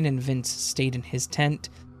fine, and Vince stayed in his tent,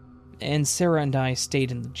 and Sarah and I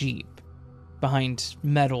stayed in the Jeep, behind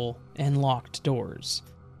metal and locked doors.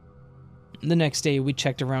 The next day, we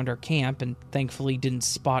checked around our camp and thankfully didn't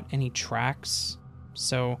spot any tracks,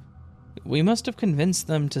 so we must have convinced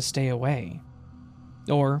them to stay away.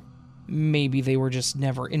 Or maybe they were just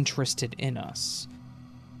never interested in us.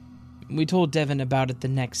 We told Devin about it the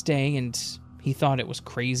next day, and he thought it was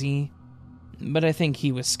crazy, but I think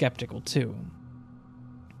he was skeptical too.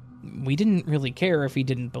 We didn't really care if he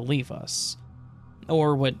didn't believe us,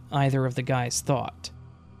 or what either of the guys thought.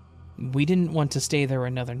 We didn't want to stay there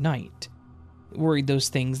another night, worried those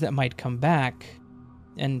things that might come back,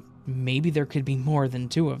 and maybe there could be more than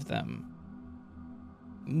 2 of them.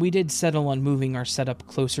 We did settle on moving our setup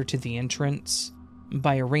closer to the entrance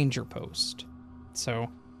by a ranger post,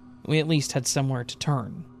 so we at least had somewhere to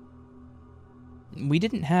turn. We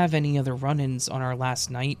didn't have any other run-ins on our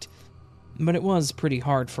last night, but it was pretty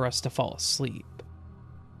hard for us to fall asleep.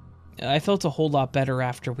 I felt a whole lot better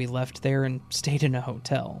after we left there and stayed in a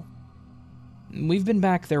hotel. We've been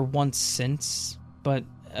back there once since, but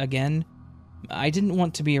again, I didn't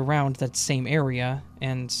want to be around that same area,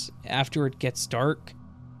 and after it gets dark,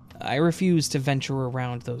 I refuse to venture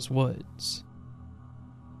around those woods.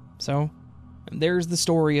 So, there's the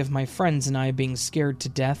story of my friends and I being scared to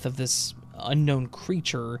death of this unknown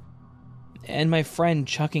creature, and my friend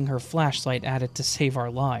chucking her flashlight at it to save our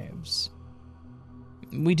lives.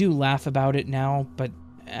 We do laugh about it now, but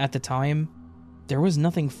at the time, there was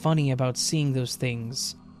nothing funny about seeing those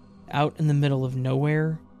things out in the middle of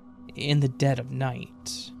nowhere in the dead of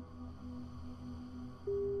night.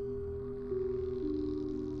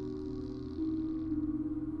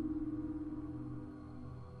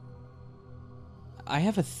 I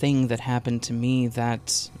have a thing that happened to me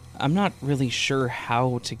that I'm not really sure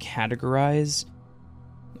how to categorize,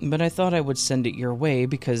 but I thought I would send it your way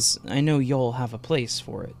because I know you'll have a place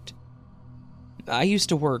for it. I used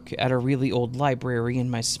to work at a really old library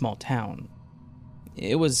in my small town.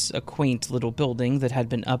 It was a quaint little building that had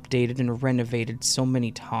been updated and renovated so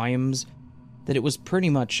many times that it was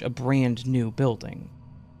pretty much a brand new building.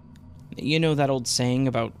 You know that old saying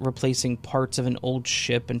about replacing parts of an old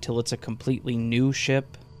ship until it's a completely new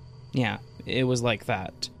ship? Yeah, it was like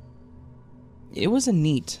that. It was a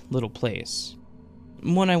neat little place.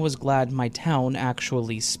 One I was glad my town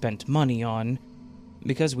actually spent money on,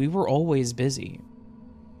 because we were always busy.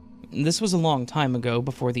 This was a long time ago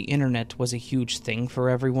before the internet was a huge thing for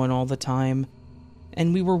everyone all the time,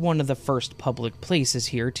 and we were one of the first public places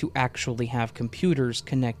here to actually have computers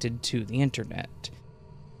connected to the internet.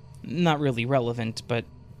 Not really relevant, but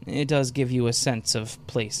it does give you a sense of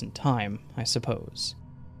place and time, I suppose.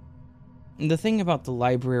 The thing about the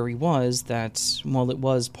library was that, while it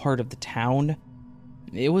was part of the town,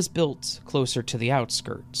 it was built closer to the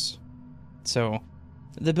outskirts. So,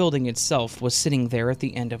 the building itself was sitting there at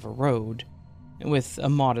the end of a road, with a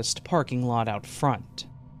modest parking lot out front.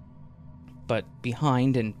 But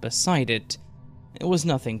behind and beside it was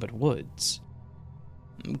nothing but woods.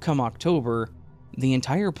 Come October, the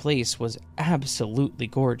entire place was absolutely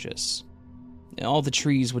gorgeous. All the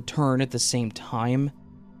trees would turn at the same time,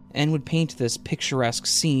 and would paint this picturesque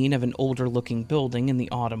scene of an older-looking building in the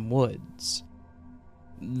autumn woods.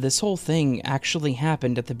 This whole thing actually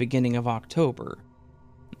happened at the beginning of October.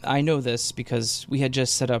 I know this because we had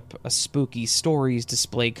just set up a spooky stories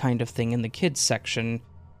display kind of thing in the kids section,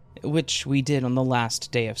 which we did on the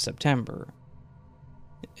last day of September.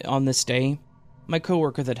 On this day, my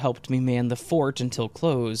coworker that helped me man the fort until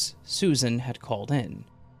close, Susan, had called in.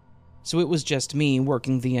 So it was just me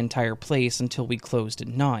working the entire place until we closed at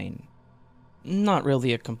 9. Not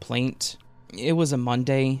really a complaint. It was a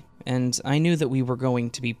Monday, and I knew that we were going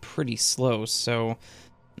to be pretty slow, so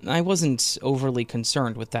I wasn't overly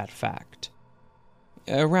concerned with that fact.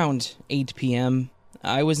 Around 8 p.m.,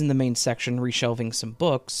 I was in the main section reshelving some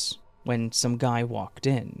books when some guy walked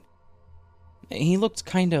in. He looked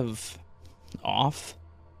kind of off.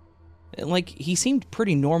 Like, he seemed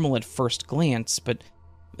pretty normal at first glance, but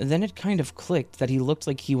then it kind of clicked that he looked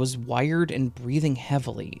like he was wired and breathing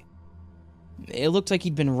heavily. It looked like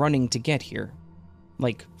he'd been running to get here.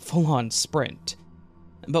 Like, full-on sprint.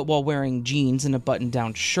 But while wearing jeans and a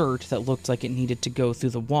button-down shirt that looked like it needed to go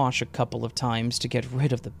through the wash a couple of times to get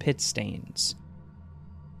rid of the pit stains.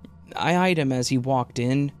 I eyed him as he walked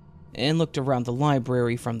in, and looked around the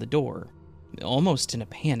library from the door, almost in a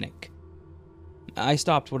panic. I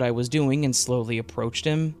stopped what I was doing and slowly approached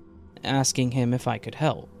him, asking him if I could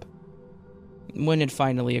help. When it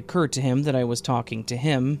finally occurred to him that I was talking to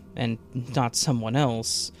him, and not someone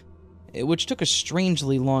else, which took a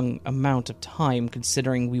strangely long amount of time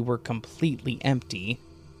considering we were completely empty,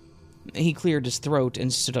 he cleared his throat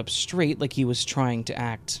and stood up straight like he was trying to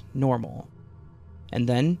act normal. And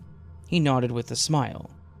then, he nodded with a smile.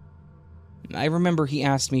 I remember he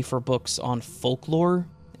asked me for books on folklore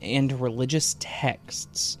and religious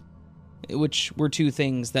texts, which were two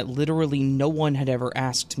things that literally no one had ever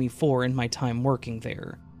asked me for in my time working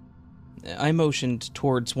there. I motioned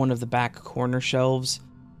towards one of the back corner shelves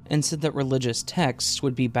and said that religious texts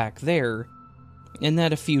would be back there, and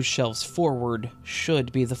that a few shelves forward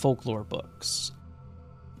should be the folklore books.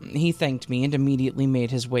 He thanked me and immediately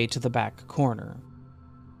made his way to the back corner.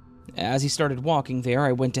 As he started walking there,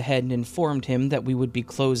 I went ahead and informed him that we would be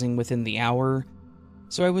closing within the hour,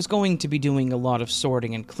 so I was going to be doing a lot of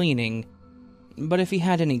sorting and cleaning, but if he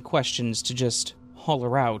had any questions to just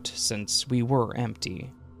holler out since we were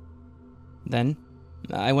empty. Then,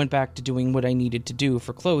 I went back to doing what I needed to do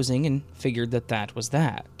for closing and figured that that was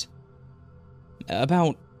that.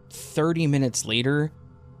 About 30 minutes later,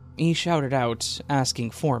 he shouted out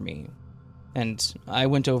asking for me, and I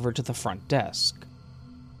went over to the front desk.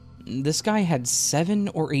 This guy had 7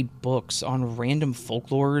 or 8 books on random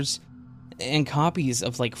folklores and copies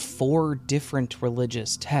of like 4 different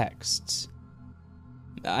religious texts.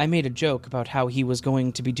 I made a joke about how he was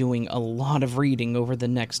going to be doing a lot of reading over the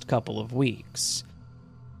next couple of weeks,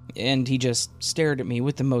 and he just stared at me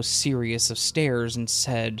with the most serious of stares and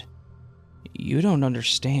said, "You don't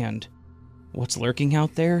understand what's lurking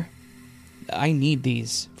out there. I need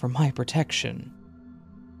these for my protection."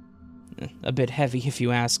 A bit heavy if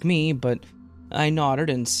you ask me, but I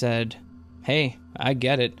nodded and said, "Hey, I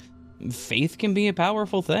get it. Faith can be a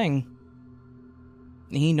powerful thing."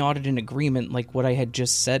 He nodded in agreement like what I had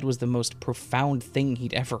just said was the most profound thing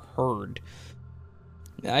he'd ever heard.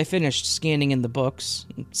 I finished scanning in the books,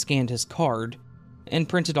 scanned his card, and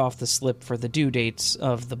printed off the slip for the due dates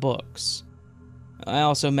of the books. I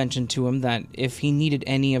also mentioned to him that if he needed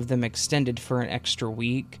any of them extended for an extra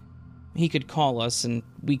week, he could call us and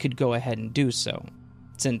we could go ahead and do so,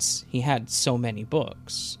 since he had so many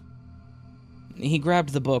books. He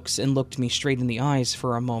grabbed the books and looked me straight in the eyes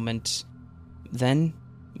for a moment, then,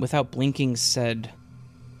 without blinking, said,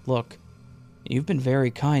 "Look, you've been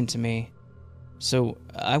very kind to me, so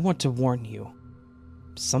I want to warn you.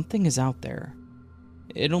 Something is out there.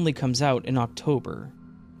 It only comes out in October,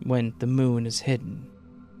 when the moon is hidden."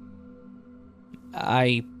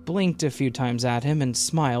 I blinked a few times at him and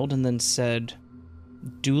smiled and then said,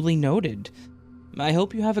 "Duly noted. I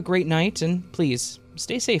hope you have a great night and please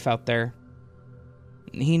stay safe out there."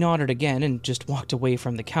 He nodded again and just walked away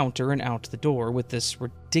from the counter and out the door with this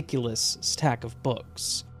ridiculous stack of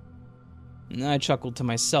books. I chuckled to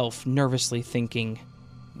myself, nervously thinking,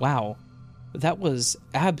 wow, that was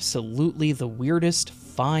absolutely the weirdest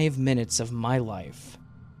 5 minutes of my life.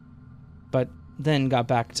 But then got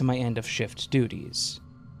back to my end of shift duties.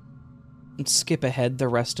 Skip ahead the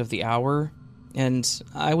rest of the hour, and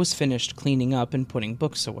I was finished cleaning up and putting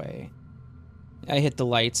books away. I hit the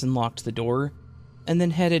lights and locked the door, and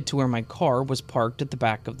then headed to where my car was parked at the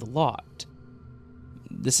back of the lot.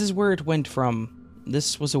 This is where it went from,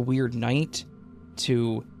 "This was a weird night,"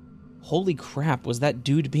 to, "Holy crap, was that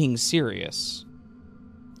dude being serious?"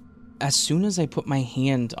 As soon as I put my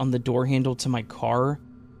hand on the door handle to my car,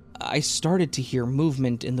 I started to hear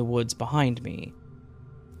movement in the woods behind me.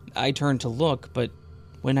 I turned to look, but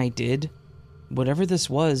when I did, whatever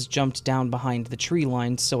this was jumped down behind the tree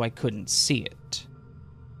line so I couldn't see it.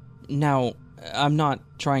 Now, I'm not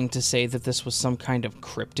trying to say that this was some kind of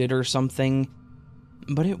cryptid or something,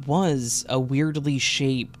 but it was a weirdly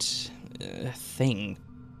shaped thing.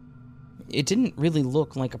 It didn't really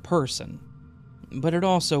look like a person, but it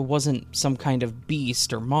also wasn't some kind of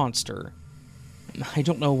beast or monster. I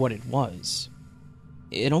don't know what it was.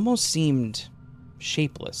 It almost seemed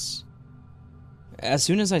shapeless. As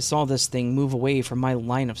soon as I saw this thing move away from my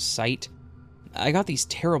line of sight, I got these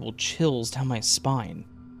terrible chills down my spine,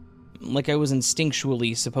 like I was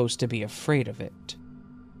instinctually supposed to be afraid of it.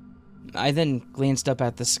 I then glanced up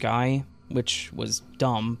at the sky, which was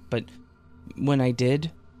dumb, but when I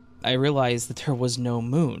did, I realized that there was no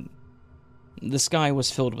moon. The sky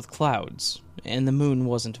was filled with clouds, and the moon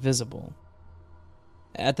wasn't visible.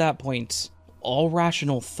 At that point, all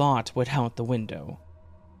rational thought went out the window.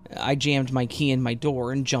 I jammed my key in my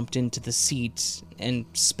door and jumped into the seat and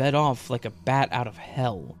sped off like a bat out of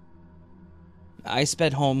hell. I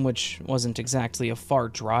sped home, which wasn't exactly a far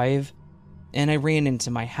drive, and I ran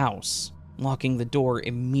into my house, locking the door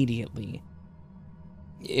immediately.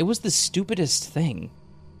 It was the stupidest thing.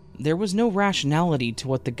 There was no rationality to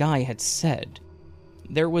what the guy had said.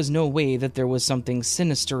 There was no way that there was something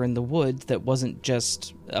sinister in the woods that wasn't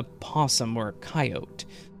just a possum or a coyote.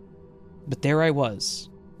 But there I was,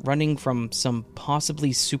 running from some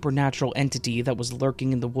possibly supernatural entity that was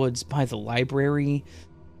lurking in the woods by the library,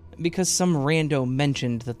 because some rando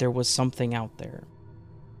mentioned that there was something out there.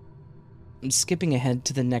 Skipping ahead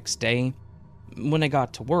to the next day, when I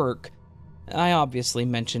got to work, I obviously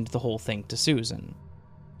mentioned the whole thing to Susan,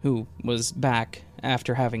 who was back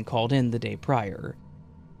after having called in the day prior.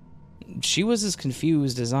 She was as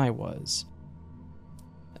confused as I was.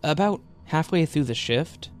 About halfway through the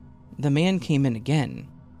shift, the man came in again,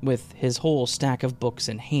 with his whole stack of books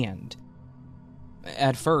in hand.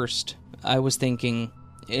 At first, I was thinking,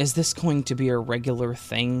 is this going to be a regular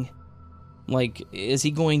thing? Like, is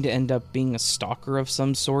he going to end up being a stalker of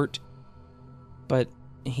some sort? But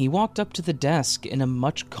he walked up to the desk in a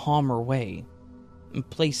much calmer way,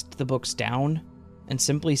 placed the books down, and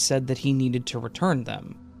simply said that he needed to return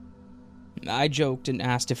them. I joked and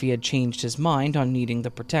asked if he had changed his mind on needing the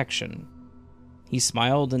protection. He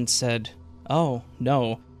smiled and said, "Oh,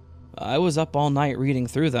 no, I was up all night reading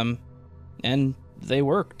through them, and they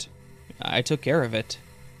worked. I took care of it."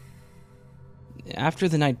 After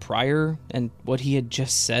the night prior and what he had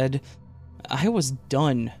just said, I was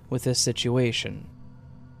done with this situation.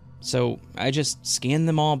 So I just scanned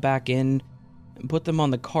them all back in, put them on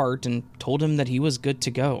the cart, and told him that he was good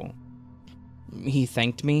to go. He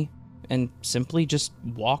thanked me and simply just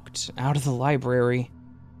walked out of the library.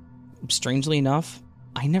 Strangely enough,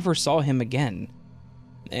 I never saw him again,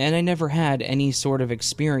 and I never had any sort of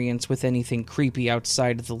experience with anything creepy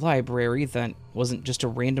outside of the library that wasn't just a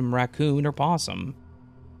random raccoon or possum.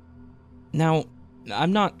 Now,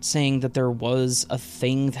 I'm not saying that there was a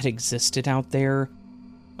thing that existed out there.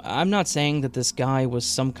 I'm not saying that this guy was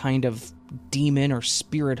some kind of demon or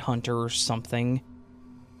spirit hunter or something.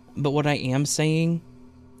 But what I am saying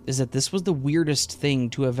is that this was the weirdest thing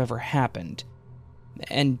to have ever happened.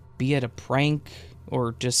 And be it a prank,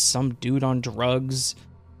 or just some dude on drugs,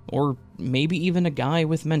 or maybe even a guy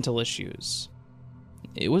with mental issues.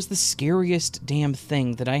 It was the scariest damn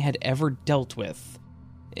thing that I had ever dealt with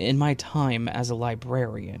in my time as a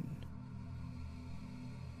librarian.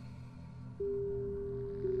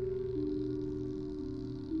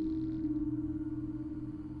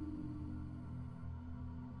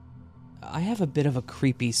 I have a bit of a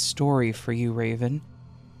creepy story for you, Raven.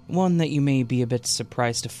 One that you may be a bit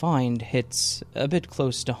surprised to find hits a bit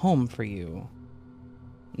close to home for you.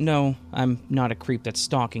 No, I'm not a creep that's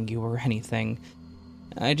stalking you or anything.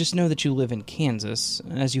 I just know that you live in Kansas,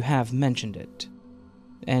 as you have mentioned it.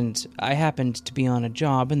 And I happened to be on a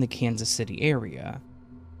job in the Kansas City area.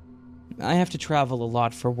 I have to travel a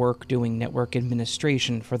lot for work doing network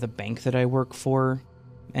administration for the bank that I work for.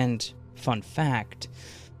 And, fun fact,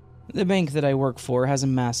 the bank that I work for has a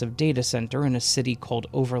massive data center in a city called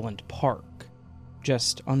Overland Park,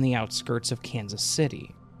 just on the outskirts of Kansas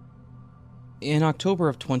City. In October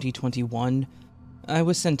of 2021, I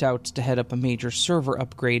was sent out to head up a major server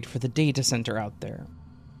upgrade for the data center out there.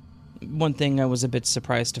 One thing I was a bit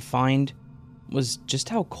surprised to find was just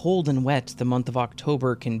how cold and wet the month of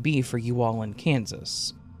October can be for you all in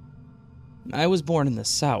Kansas. I was born in the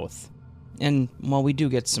South, and while we do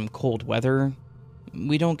get some cold weather,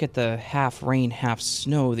 we don't get the half rain, half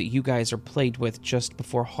snow that you guys are plagued with just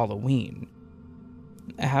before Halloween.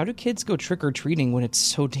 How do kids go trick-or-treating when it's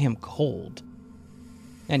so damn cold?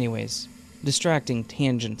 Anyways, distracting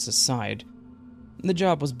tangents aside, the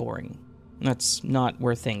job was boring. That's not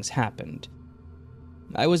where things happened.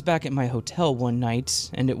 I was back at my hotel one night,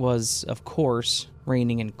 and it was, of course,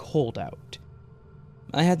 raining and cold out.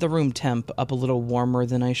 I had the room temp up a little warmer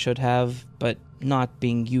than I should have, but not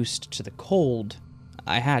being used to the cold,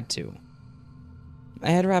 I had to. I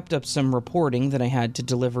had wrapped up some reporting that I had to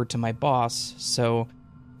deliver to my boss, so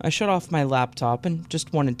I shut off my laptop and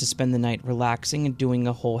just wanted to spend the night relaxing and doing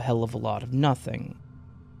a whole hell of a lot of nothing.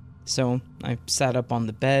 So I sat up on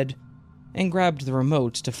the bed and grabbed the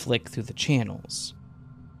remote to flick through the channels.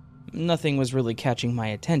 Nothing was really catching my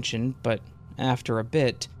attention, but after a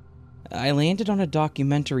bit, I landed on a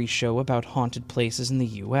documentary show about haunted places in the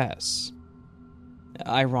US.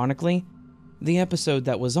 Ironically, the episode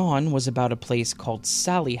that was on was about a place called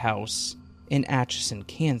Sallie House in Atchison,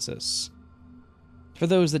 Kansas. For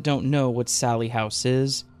those that don't know what Sallie House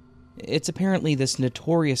is, it's apparently this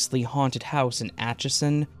notoriously haunted house in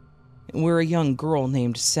Atchison where a young girl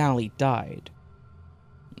named Sally died.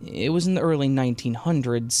 It was in the early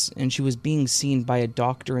 1900s, and she was being seen by a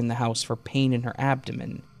doctor in the house for pain in her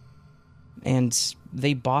abdomen. And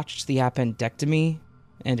they botched the appendectomy,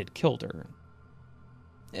 and it killed her.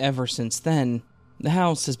 Ever since then, the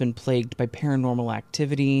house has been plagued by paranormal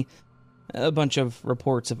activity, a bunch of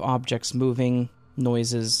reports of objects moving,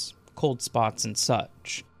 noises, cold spots, and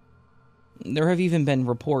such. There have even been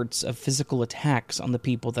reports of physical attacks on the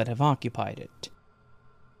people that have occupied it.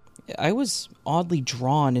 I was oddly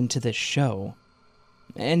drawn into this show,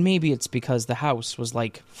 and maybe it's because the house was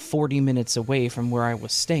like 40 minutes away from where I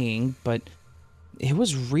was staying, but it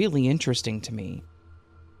was really interesting to me.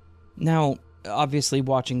 Now, obviously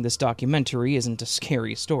watching this documentary isn't a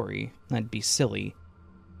scary story, that'd be silly.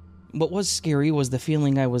 What was scary was the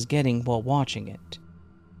feeling I was getting while watching it.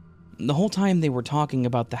 The whole time they were talking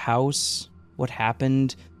about the house, what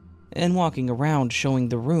happened, and walking around showing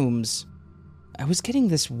the rooms, I was getting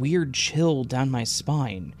this weird chill down my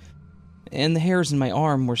spine, and the hairs in my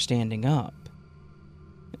arm were standing up.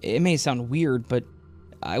 It may sound weird, but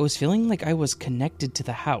I was feeling like I was connected to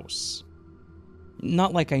the house.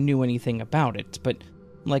 Not like I knew anything about it, but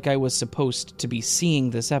like I was supposed to be seeing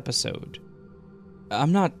this episode.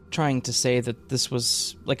 I'm not trying to say that this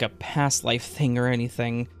was like a past life thing or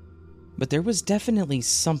anything, but there was definitely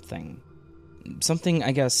something,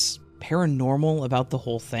 I guess, paranormal about the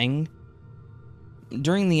whole thing.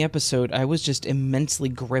 During the episode, I was just immensely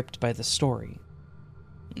gripped by the story.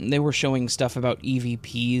 They were showing stuff about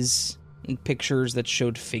EVPs, and pictures that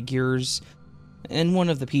showed figures, and one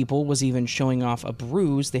of the people was even showing off a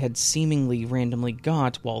bruise they had seemingly randomly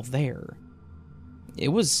got while there. It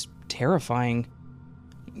was terrifying.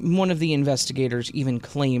 One of the investigators even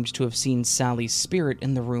claimed to have seen Sally's spirit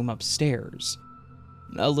in the room upstairs,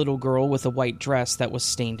 a little girl with a white dress that was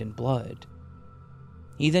stained in blood.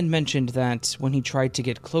 He then mentioned that when he tried to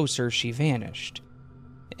get closer, she vanished.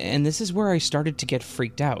 And this is where I started to get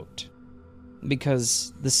freaked out,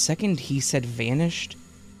 because the second he said vanished,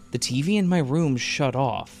 the TV in my room shut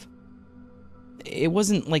off. It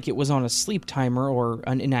wasn't like it was on a sleep timer or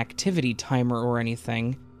an inactivity timer or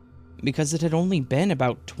anything. because it had only been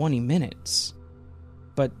about 20 minutes.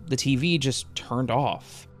 But the TV just turned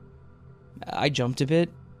off. I jumped a bit,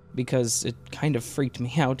 because it kind of freaked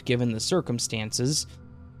me out given the circumstances,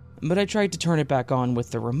 but I tried to turn it back on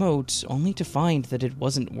with the remote, only to find that it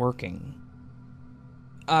wasn't working.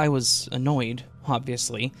 I was annoyed,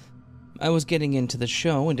 obviously. I was getting into the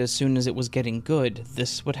show, and as soon as it was getting good,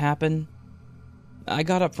 this would happen. I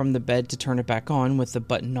got up from the bed to turn it back on with the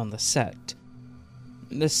button on the set.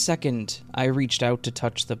 The second I reached out to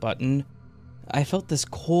touch the button, I felt this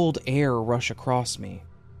cold air rush across me.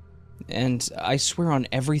 And I swear on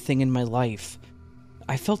everything in my life,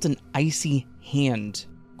 I felt an icy hand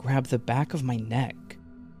grab the back of my neck.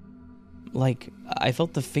 Like, I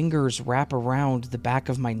felt the fingers wrap around the back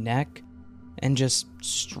of my neck and just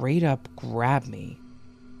straight up grab me.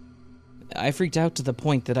 I freaked out to the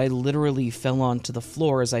point that I literally fell onto the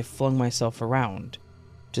floor as I flung myself around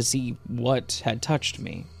to see what had touched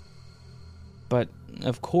me. But,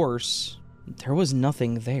 of course, there was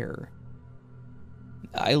nothing there.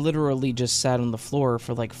 I literally just sat on the floor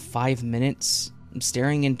for like 5 minutes,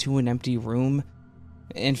 staring into an empty room,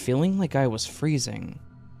 and feeling like I was freezing.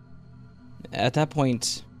 At that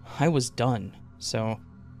point, I was done, so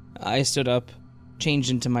I stood up,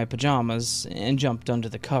 changed into my pajamas, and jumped under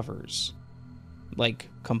the covers. Like,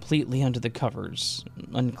 completely under the covers,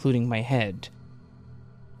 including my head.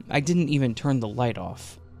 I didn't even turn the light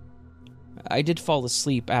off. I did fall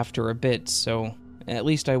asleep after a bit, so at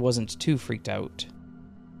least I wasn't too freaked out.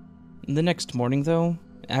 The next morning, though,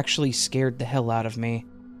 actually scared the hell out of me.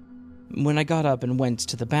 When I got up and went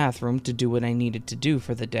to the bathroom to do what I needed to do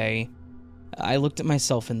for the day, I looked at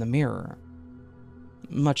myself in the mirror.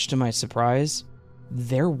 Much to my surprise,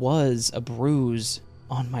 there was a bruise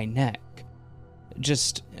on my neck,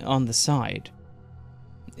 just on the side.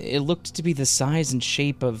 It looked to be the size and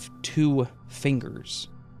shape of 2 fingers.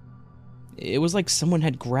 It was like someone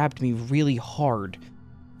had grabbed me really hard,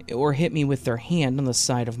 or hit me with their hand on the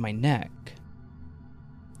side of my neck.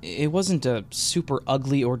 It wasn't a super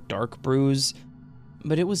ugly or dark bruise,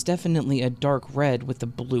 but it was definitely a dark red with a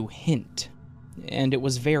blue hint, and it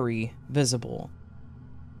was very visible.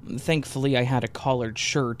 Thankfully, I had a collared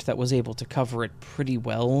shirt that was able to cover it pretty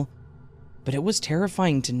well, but it was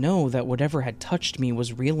terrifying to know that whatever had touched me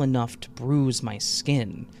was real enough to bruise my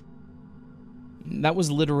skin. That was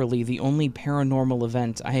literally the only paranormal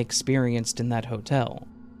event I experienced in that hotel.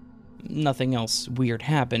 Nothing else weird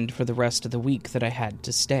happened for the rest of the week that I had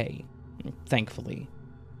to stay, thankfully.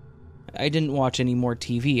 I didn't watch any more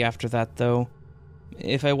TV after that, though.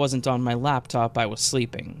 If I wasn't on my laptop, I was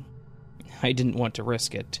sleeping. I didn't want to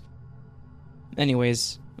risk it.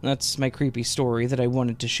 Anyways, that's my creepy story that I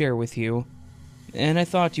wanted to share with you, and I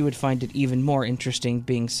thought you would find it even more interesting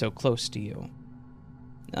being so close to you.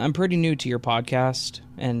 I'm pretty new to your podcast,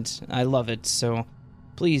 and I love it, so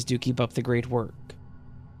please do keep up the great work.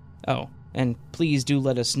 Oh, and please do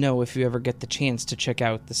let us know if you ever get the chance to check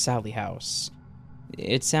out the Sally House.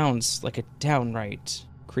 It sounds like a downright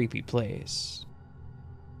creepy place.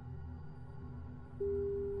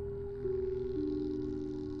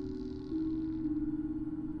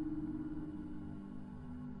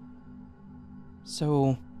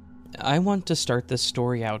 So, I want to start this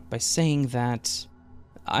story out by saying that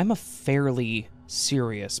I'm a fairly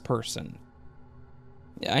serious person.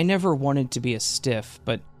 I never wanted to be a stiff,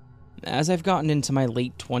 but as I've gotten into my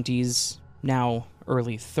late 20s, now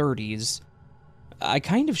early 30s, I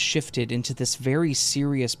kind of shifted into this very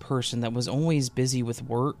serious person that was always busy with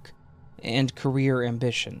work and career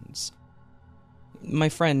ambitions. My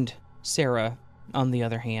friend, Sarah, on the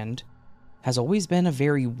other hand, has always been a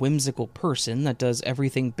very whimsical person that does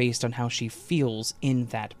everything based on how she feels in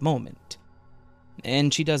that moment.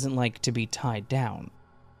 And she doesn't like to be tied down.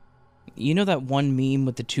 You know that one meme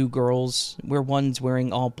with the 2 girls, where one's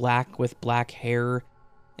wearing all black with black hair,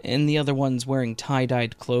 and the other one's wearing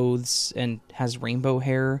tie-dyed clothes and has rainbow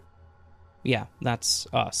hair? Yeah, that's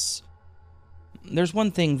us. There's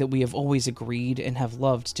one thing that we have always agreed and have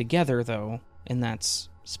loved together, though, and that's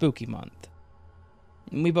Spooky Month.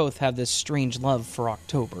 We both have this strange love for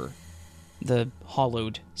October, the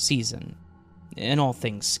hallowed season, and all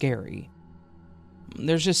things scary.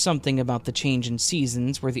 There's just something about the change in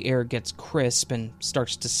seasons where the air gets crisp and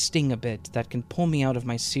starts to sting a bit that can pull me out of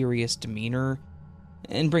my serious demeanor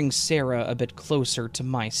and bring Sarah a bit closer to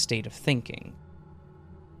my state of thinking.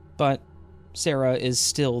 But Sarah is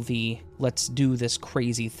still the let's do this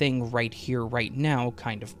crazy thing right here, right now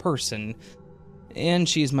kind of person, and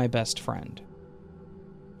she's my best friend.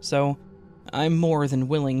 So, I'm more than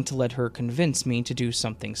willing to let her convince me to do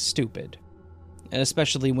something stupid,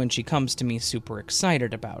 especially when she comes to me super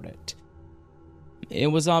excited about it. It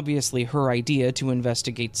was obviously her idea to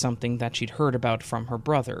investigate something that she'd heard about from her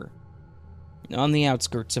brother. On the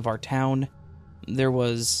outskirts of our town, there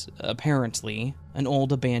was, apparently, an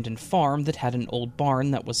old abandoned farm that had an old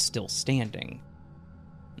barn that was still standing.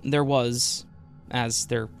 There was, as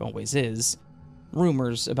there always is,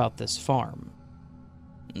 rumors about this farm.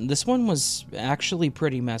 This one was actually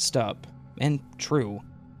pretty messed up, and true.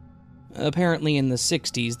 Apparently in the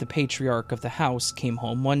 60s, the patriarch of the house came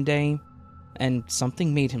home one day, and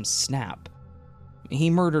something made him snap. He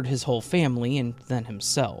murdered his whole family and then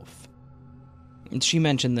himself. She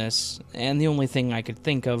mentioned this, and the only thing I could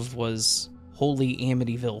think of was holy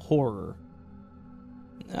Amityville horror.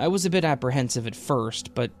 I was a bit apprehensive at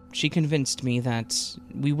first, but she convinced me that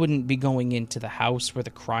we wouldn't be going into the house where the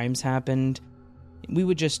crimes happened. We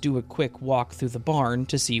would just do a quick walk through the barn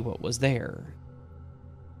to see what was there.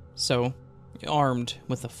 So, armed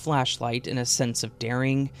with a flashlight and a sense of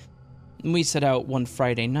daring, we set out one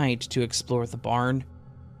Friday night to explore the barn,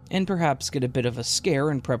 and perhaps get a bit of a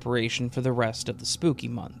scare in preparation for the rest of the spooky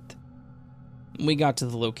month. We got to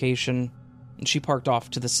the location, and she parked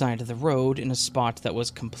off to the side of the road in a spot that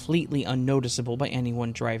was completely unnoticeable by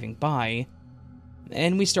anyone driving by,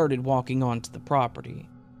 and we started walking onto the property.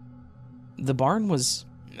 The barn was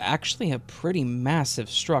actually a pretty massive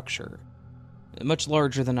structure, much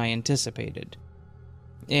larger than I anticipated.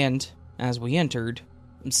 And, as we entered,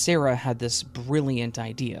 Sarah had this brilliant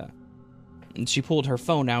idea. She pulled her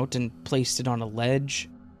phone out and placed it on a ledge,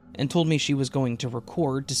 and told me she was going to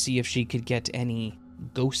record to see if she could get any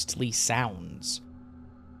ghostly sounds.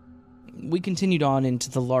 We continued on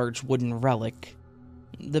into the large wooden relic.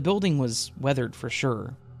 The building was weathered for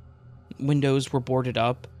sure. Windows were boarded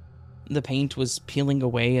up. The paint was peeling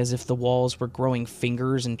away as if the walls were growing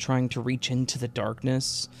fingers and trying to reach into the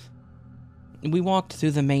darkness. We walked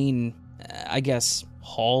through the main,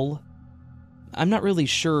 hall. I'm not really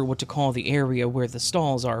sure what to call the area where the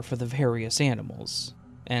stalls are for the various animals,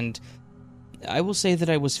 and I will say that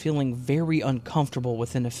I was feeling very uncomfortable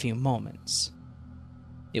within a few moments.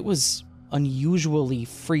 It was unusually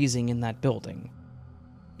freezing in that building.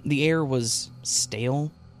 The air was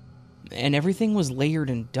stale, and everything was layered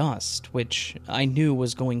in dust, which I knew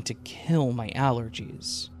was going to kill my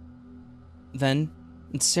allergies. Then,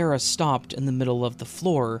 Sarah stopped in the middle of the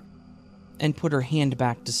floor and put her hand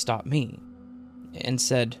back to stop me, and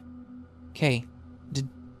said, "Kay, did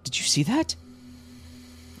you see that?"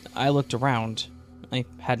 I looked around. I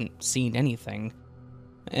hadn't seen anything,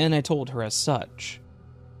 and I told her as such.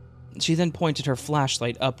 She then pointed her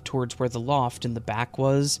flashlight up towards where the loft in the back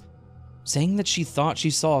was, saying that she thought she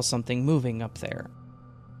saw something moving up there.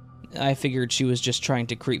 I figured she was just trying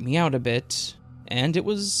to creep me out a bit, and it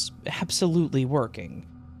was absolutely working.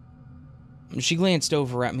 She glanced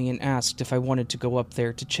over at me and asked if I wanted to go up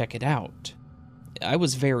there to check it out. I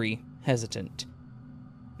was very hesitant.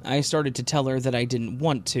 I started to tell her that I didn't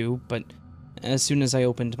want to, but as soon as I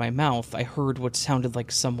opened my mouth, I heard what sounded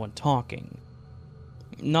like someone talking.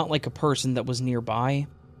 Not like a person that was nearby,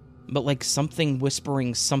 but like something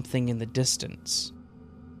whispering something in the distance.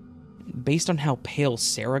 Based on how pale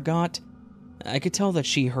Sarah got, I could tell that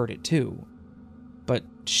she heard it too. But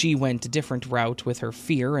she went a different route with her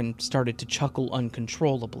fear and started to chuckle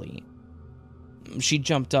uncontrollably. She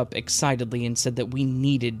jumped up excitedly and said that we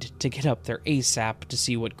needed to get up there ASAP to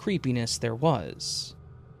see what creepiness there was.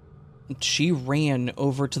 She ran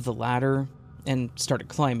over to the ladder and started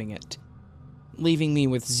climbing it, leaving me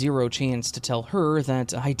with zero chance to tell her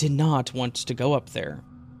that I did not want to go up there.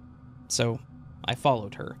 So, I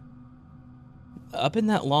followed her. Up in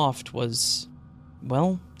that loft was,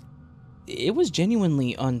 well, it was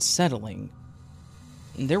genuinely unsettling.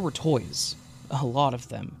 There were toys, a lot of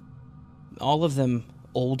them. All of them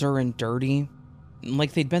older and dirty,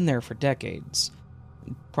 like they'd been there for decades,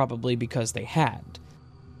 probably because they had.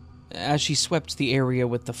 As she swept the area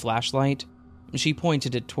with the flashlight, she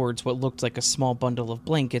pointed it towards what looked like a small bundle of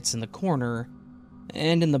blankets in the corner,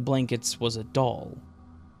 and in the blankets was a doll.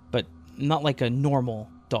 But not like a normal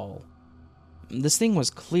doll. This thing was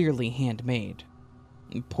clearly handmade,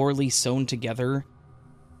 poorly sewn together.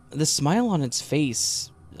 The smile on its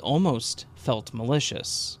face almost felt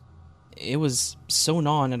malicious. It was sewn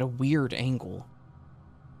on at a weird angle.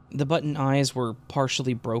 The button eyes were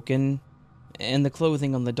partially broken, and the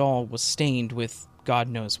clothing on the doll was stained with God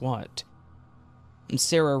knows what.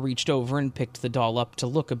 Sarah reached over and picked the doll up to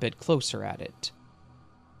look a bit closer at it.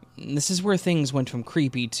 This is where things went from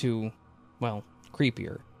creepy to, well,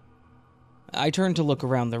 creepier. I turned to look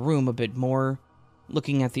around the room a bit more,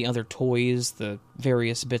 looking at the other toys, the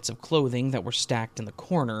various bits of clothing that were stacked in the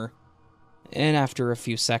corner, and after a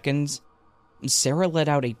few seconds, Sarah let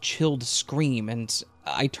out a chilled scream, and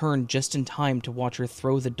I turned just in time to watch her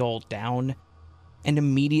throw the doll down and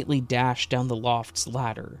immediately dash down the loft's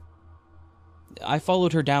ladder. I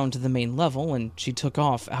followed her down to the main level, and she took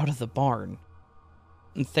off out of the barn.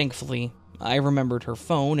 Thankfully, I remembered her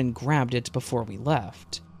phone and grabbed it before we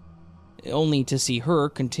left, only to see her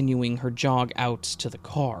continuing her jog out to the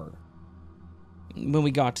car. When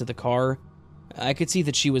we got to the car, I could see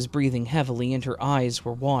that she was breathing heavily and her eyes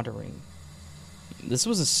were watering. This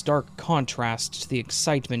was a stark contrast to the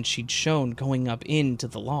excitement she'd shown going up into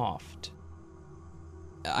the loft.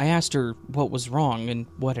 I asked her what was wrong and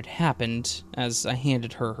what had happened as I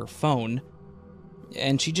handed her her phone,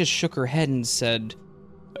 and she just shook her head and said,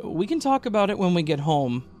 "We can talk about it when we get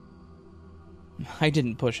home." I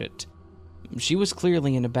didn't push it. She was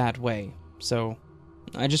clearly in a bad way, so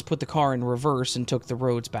I just put the car in reverse and took the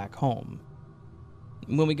roads back home.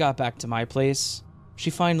 When we got back to my place, she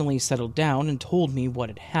finally settled down and told me what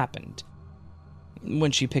had happened.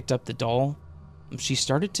 When she picked up the doll, she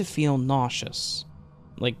started to feel nauseous,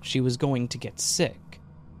 like she was going to get sick.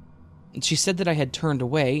 She said that I had turned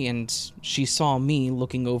away and she saw me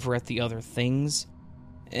looking over at the other things,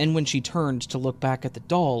 and when she turned to look back at the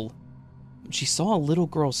doll, she saw a little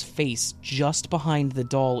girl's face just behind the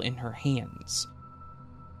doll in her hands.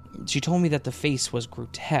 She told me that the face was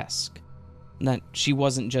grotesque, that she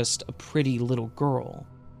wasn't just a pretty little girl.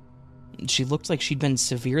 She looked like she'd been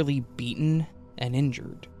severely beaten and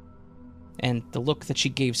injured. And the look that she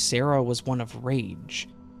gave Sarah was one of rage,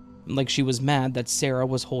 like she was mad that Sarah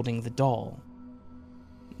was holding the doll.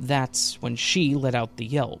 That's when she let out the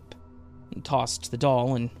yelp, tossed the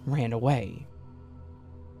doll, and ran away.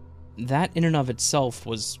 That in and of itself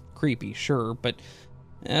was creepy, sure, but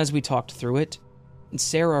as we talked through it,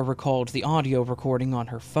 Sarah recalled the audio recording on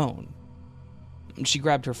her phone. She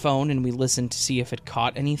grabbed her phone and we listened to see if it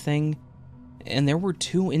caught anything, and there were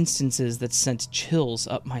 2 instances that sent chills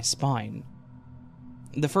up my spine.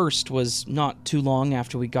 The first was not too long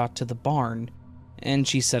after we got to the barn, and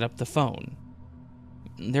she set up the phone.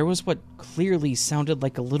 There was what clearly sounded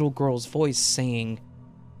like a little girl's voice saying,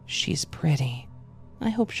 "She's pretty. I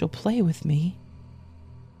hope she'll play with me."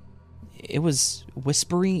 It was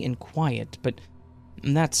whispery and quiet, but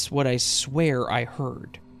that's what I swear I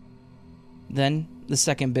heard. Then, the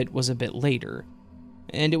second bit was a bit later,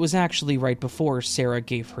 and it was actually right before Sarah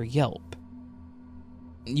gave her yelp.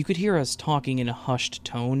 You could hear us talking in a hushed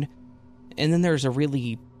tone, and then there's a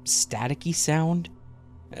really staticky sound,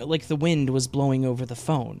 like the wind was blowing over the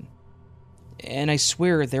phone. And I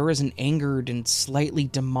swear there was an angered and slightly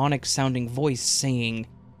demonic-sounding voice saying,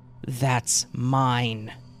 "That's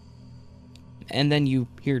mine." And then you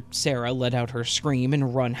hear Sarah let out her scream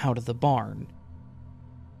and run out of the barn.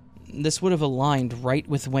 This would have aligned right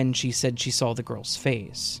with when she said she saw the girl's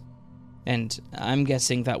face, and I'm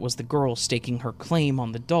guessing that was the girl staking her claim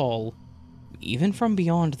on the doll, even from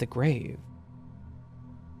beyond the grave.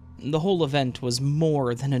 The whole event was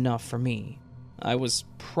more than enough for me. I was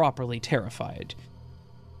properly terrified.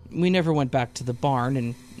 We never went back to the barn,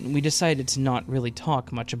 and we decided to not really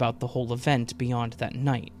talk much about the whole event beyond that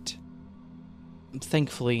night.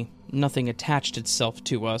 Thankfully, nothing attached itself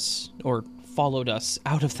to us, or followed us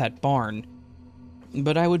out of that barn,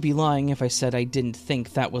 but I would be lying if I said I didn't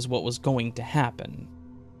think that was what was going to happen.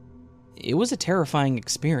 It was a terrifying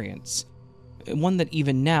experience, one that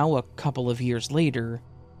even now, a couple of years later,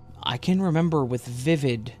 I can remember with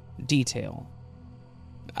vivid detail.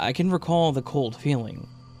 I can recall the cold feeling,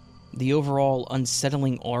 the overall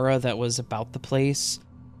unsettling aura that was about the place,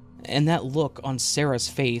 and that look on Sarah's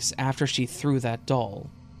face after she threw that doll.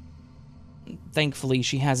 Thankfully,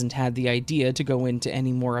 she hasn't had the idea to go into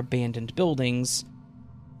any more abandoned buildings,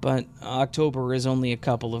 but October is only a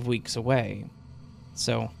couple of weeks away,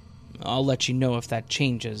 so I'll let you know if that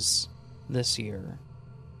changes this year.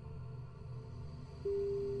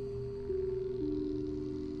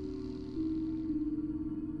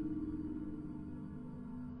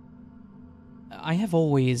 I have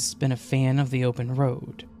always been a fan of the open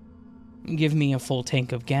road. Give me a full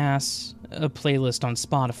tank of gas, a playlist on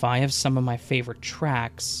Spotify of some of my favorite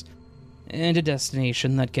tracks, and a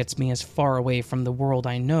destination that gets me as far away from the world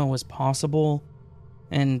I know as possible,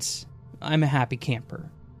 and I'm a happy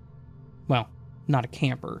camper. Well, not a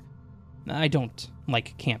camper. I don't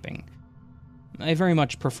like camping. I very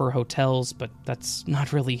much prefer hotels, but that's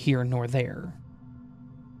not really here nor there.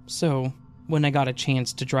 So, when I got a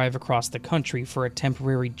chance to drive across the country for a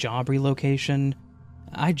temporary job relocation,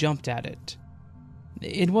 I jumped at it.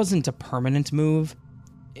 It wasn't a permanent move.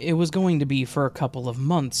 It was going to be for a couple of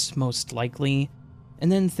months, most likely,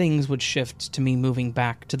 and then things would shift to me moving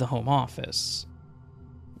back to the home office.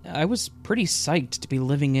 I was pretty psyched to be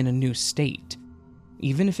living in a new state,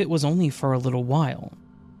 even if it was only for a little while.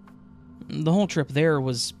 The whole trip there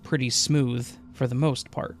was pretty smooth for the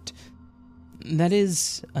most part. That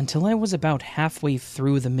is, until I was about halfway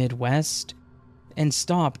through the Midwest and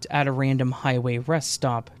stopped at a random highway rest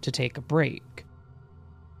stop to take a break.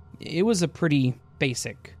 It was a pretty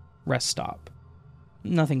basic rest stop.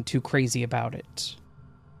 Nothing too crazy about it.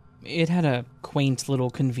 It had a quaint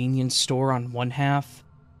little convenience store on one half,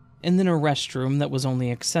 and then a restroom that was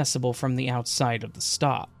only accessible from the outside of the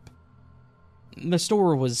stop. The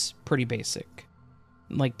store was pretty basic.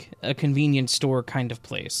 Like a convenience store kind of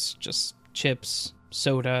place. Just chips,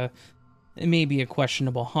 soda, maybe a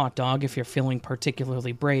questionable hot dog if you're feeling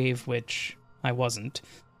particularly brave, which I wasn't.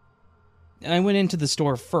 I went into the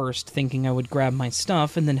store first, thinking I would grab my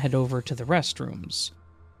stuff and then head over to the restrooms.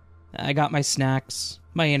 I got my snacks,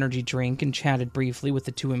 my energy drink, and chatted briefly with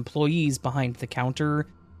the two employees behind the counter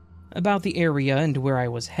about the area and where I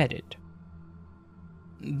was headed.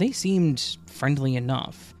 They seemed friendly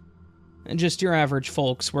enough. Just your average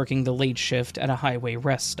folks working the late shift at a highway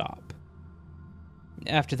rest stop.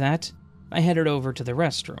 After that, I headed over to the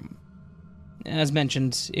restroom. As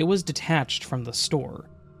mentioned, it was detached from the store.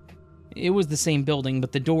 It was the same building,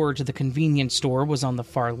 but the door to the convenience store was on the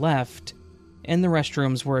far left, and the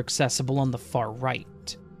restrooms were accessible on the far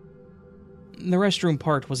right. The restroom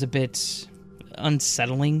part was a bit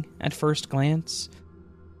unsettling at first glance.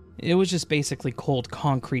 It was just basically cold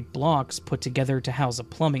concrete blocks put together to house a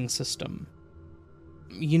plumbing system.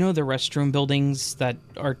 You know the restroom buildings that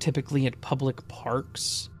are typically at public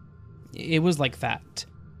parks? It was like that.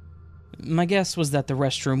 My guess was that the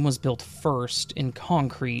restroom was built first in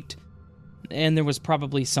concrete, and there was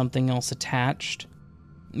probably something else attached,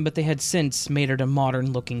 but they had since made it a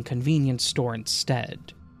modern-looking convenience store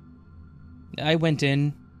instead. I went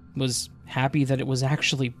in, was happy that it was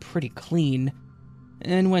actually pretty clean,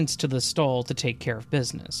 and went to the stall to take care of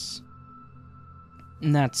business.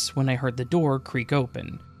 And that's when I heard the door creak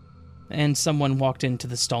open, and someone walked into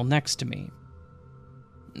the stall next to me.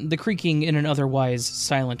 The creaking in an otherwise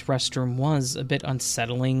silent restroom was a bit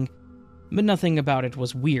unsettling, but nothing about it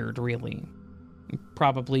was weird, really.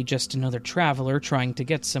 Probably just another traveler trying to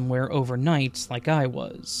get somewhere overnight like I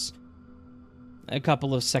was. A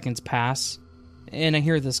couple of seconds pass, and I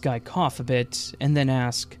hear this guy cough a bit, and then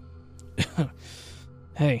ask,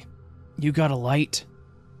 "Hey, you got a light?"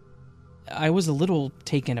 I was a little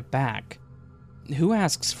taken aback. Who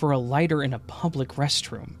asks for a lighter in a public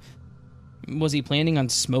restroom? Was he planning on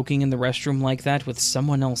smoking in the restroom like that with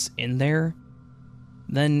someone else in there?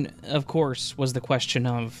 Then, of course, was the question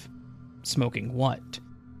of, smoking what?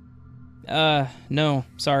 No,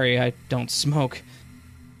 sorry, I don't smoke,"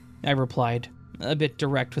 I replied, a bit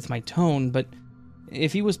direct with my tone, but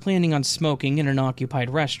if he was planning on smoking in an occupied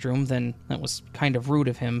restroom, then that was kind of rude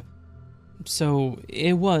of him, so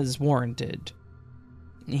it was warranted.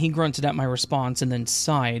 He grunted at my response and then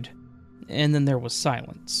sighed, and then there was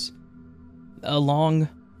silence. A long,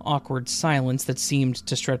 awkward silence that seemed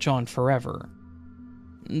to stretch on forever.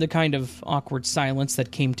 The kind of awkward silence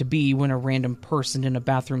that came to be when a random person in a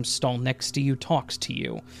bathroom stall next to you talks to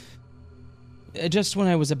you. Just when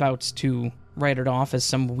I was about to write it off as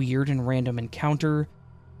some weird and random encounter,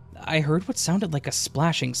 I heard what sounded like a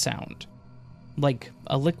splashing sound. Like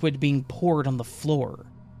a liquid being poured on the floor.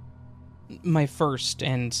 My first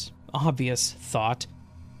and obvious thought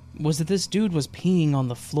was that this dude was peeing on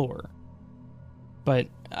the floor. But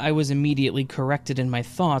I was immediately corrected in my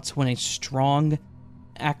thoughts when a strong,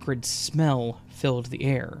 acrid smell filled the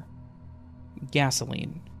air.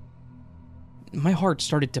 Gasoline. My heart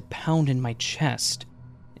started to pound in my chest,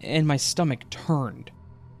 and my stomach turned.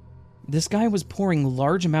 This guy was pouring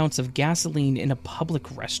large amounts of gasoline in a public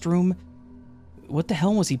restroom? What the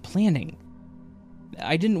hell was he planning?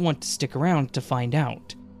 I didn't want to stick around to find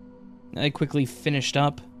out. I quickly finished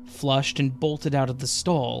up, flushed, and bolted out of the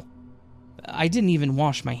stall. I didn't even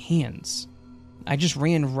wash my hands. I just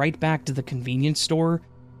ran right back to the convenience store,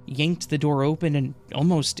 yanked the door open, and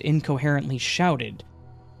almost incoherently shouted,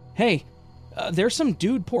 "Hey, there's some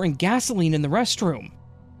dude pouring gasoline in the restroom."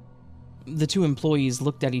 The two employees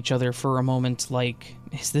looked at each other for a moment like,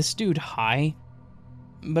 is this dude high?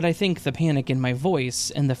 But I think the panic in my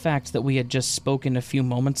voice and the fact that we had just spoken a few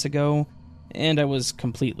moments ago, and I was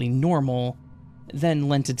completely normal, then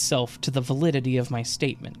lent itself to the validity of my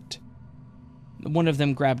statement. One of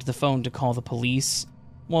them grabbed the phone to call the police,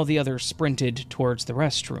 while the other sprinted towards the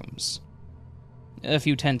restrooms. A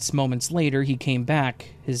few tense moments later, he came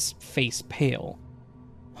back, his face pale.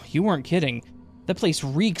 "You weren't kidding. That place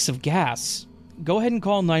reeks of gas. Go ahead and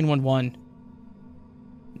call 911.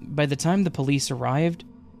 By the time the police arrived,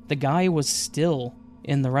 the guy was still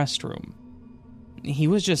in the restroom. He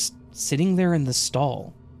was just sitting there in the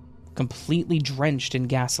stall, completely drenched in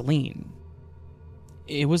gasoline.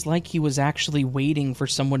 It was like he was actually waiting for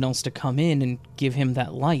someone else to come in and give him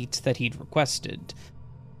that light that he'd requested,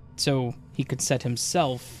 so he could set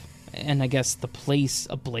himself, and I guess the place,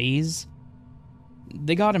 ablaze.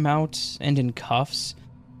 They got him out and in cuffs,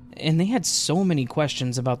 and they had so many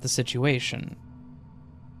questions about the situation.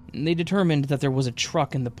 They determined that there was a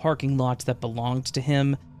truck in the parking lot that belonged to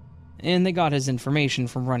him, and they got his information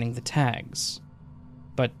from running the tags.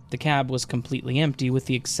 But the cab was completely empty with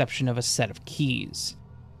the exception of a set of keys.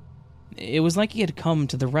 It was like he had come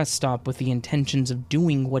to the rest stop with the intentions of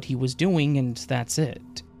doing what he was doing, and that's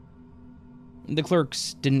it. The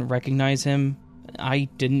clerks didn't recognize him, I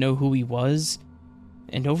didn't know who he was,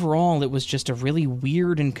 and overall it was just a really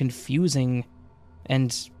weird and confusing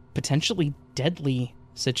and potentially deadly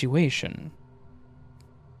situation.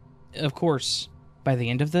 Of course, by the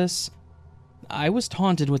end of this, I was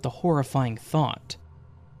taunted with the horrifying thought: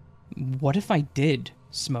 what if I did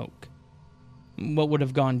smoke? What would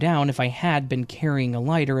have gone down if I had been carrying a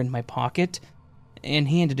lighter in my pocket and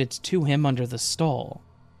handed it to him under the stall?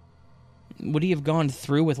 Would he have gone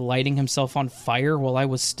through with lighting himself on fire while I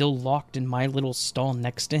was still locked in my little stall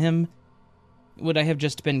next to him? Would I have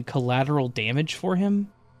just been collateral damage for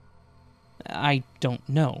him? I don't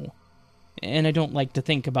know. And I don't like to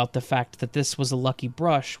think about the fact that this was a lucky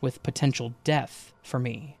brush with potential death for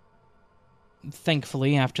me.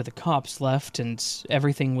 Thankfully, after the cops left and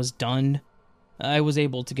everything was done, I was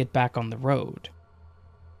able to get back on the road.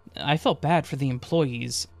 I felt bad for the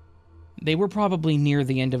employees. They were probably near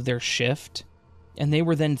the end of their shift, and they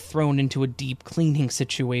were then thrown into a deep cleaning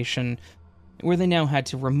situation where they now had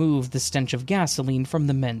to remove the stench of gasoline from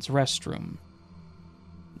the men's restroom.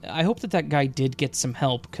 I hope that that guy did get some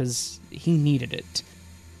help, because he needed it.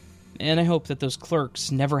 And I hope that those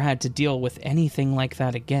clerks never had to deal with anything like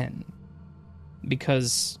that again.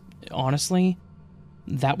 Because, honestly,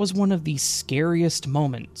 that was one of the scariest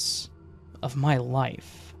moments of my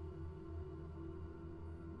life.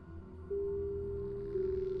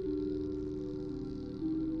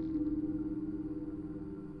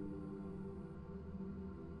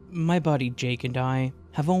 My buddy Jake and I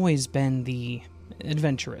have always been the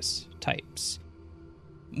adventurous types.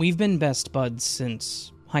 We've been best buds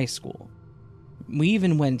since high school. We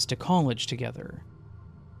even went to college together.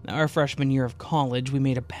 Our freshman year of college, we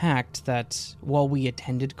made a pact that while we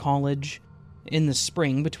attended college, in the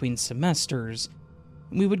spring between semesters,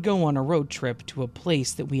 we would go on a road trip to a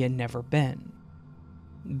place that we had never been.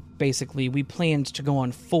 Basically, we planned to go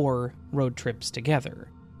on 4 road trips together.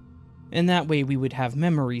 And that way we would have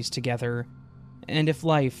memories together, and if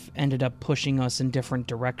life ended up pushing us in different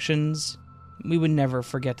directions, we would never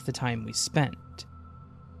forget the time we spent.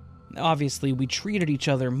 Obviously, we treated each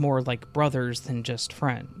other more like brothers than just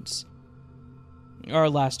friends. Our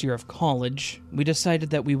last year of college, we decided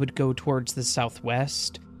that we would go towards the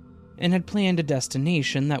southwest, and had planned a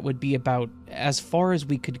destination that would be about as far as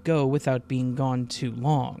we could go without being gone too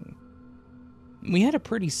long. We had a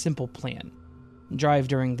pretty simple plan: drive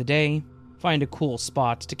during the day, find a cool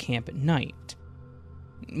spot to camp at night.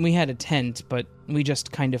 We had a tent, but we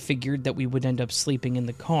just kind of figured that we would end up sleeping in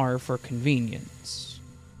the car for convenience.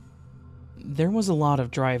 There was a lot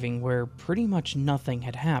of driving where pretty much nothing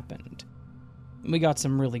had happened. We got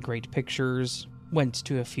some really great pictures, went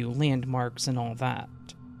to a few landmarks and all that.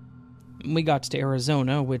 We got to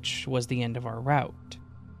Arizona, which was the end of our route.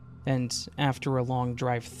 And after a long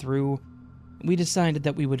drive through, we decided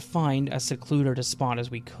that we would find as secluded a spot as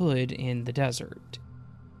we could in the desert.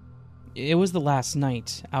 It was the last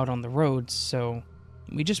night out on the roads, so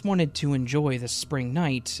we just wanted to enjoy the spring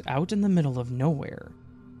night out in the middle of nowhere.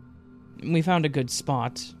 We found a good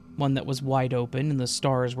spot, one that was wide open and the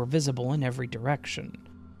stars were visible in every direction.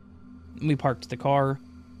 We parked the car,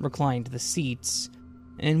 reclined the seats,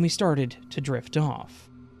 and we started to drift off.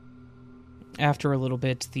 After a little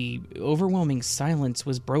bit, the overwhelming silence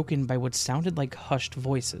was broken by what sounded like hushed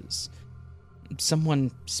voices,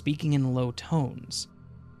 someone speaking in low tones,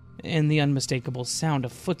 and the unmistakable sound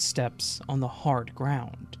of footsteps on the hard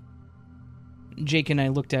ground. Jake and I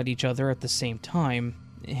looked at each other at the same time,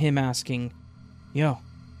 him asking, "Yo,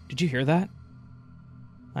 did you hear that?"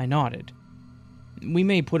 I nodded. We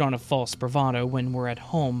may put on a false bravado when we're at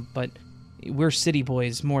home, but we're city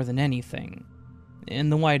boys more than anything,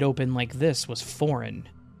 and the wide open like this was foreign,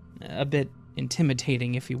 a bit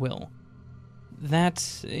intimidating if you will.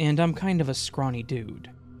 That, and I'm kind of a scrawny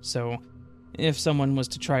dude, so if someone was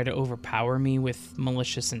to try to overpower me with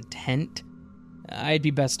malicious intent, I'd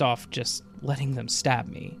be best off just letting them stab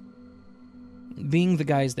me. Being the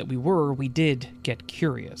guys that we were, we did get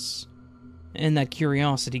curious, and that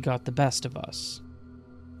curiosity got the best of us.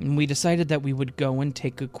 We decided that we would go and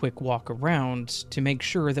take a quick walk around to make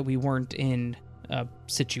sure that we weren't in a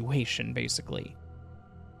situation, basically.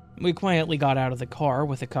 We quietly got out of the car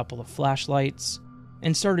with a couple of flashlights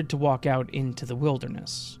and started to walk out into the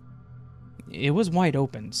wilderness. It was wide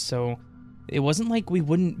open, so it wasn't like we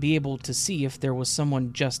wouldn't be able to see if there was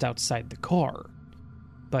someone just outside the car,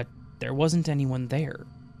 but there wasn't anyone there.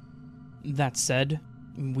 That said,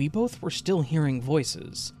 we both were still hearing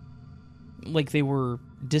voices, like they were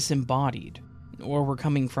disembodied, or were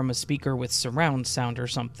coming from a speaker with surround sound or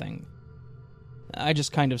something. I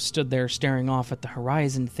just kind of stood there staring off at the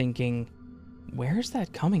horizon thinking, where's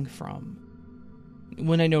that coming from?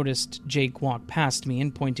 When I noticed Jake walk past me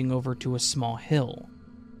and pointing over to a small hill.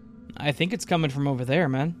 I think it's coming from over there,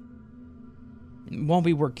 man. While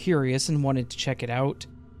we were curious and wanted to check it out,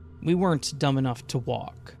 we weren't dumb enough to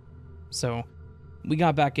walk. So, we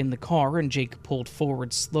got back in the car and Jake pulled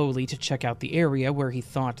forward slowly to check out the area where he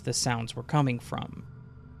thought the sounds were coming from.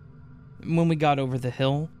 When we got over the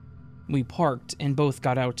hill, we parked and both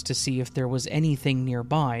got out to see if there was anything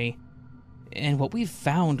nearby, and what we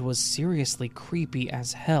found was seriously creepy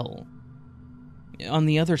as hell. On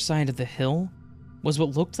the other side of the hill was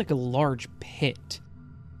what looked like a large pit,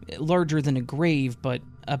 larger than a grave but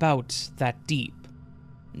about that deep,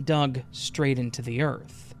 dug straight into the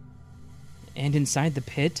earth. And inside the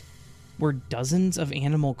pit were dozens of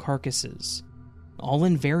animal carcasses, all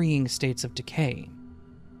in varying states of decay.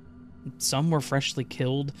 Some were freshly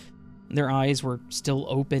killed, their eyes were still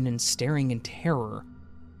open and staring in terror,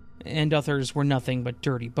 and others were nothing but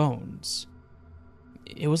dirty bones.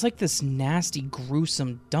 It was like this nasty,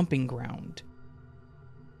 gruesome dumping ground.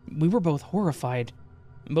 We were both horrified,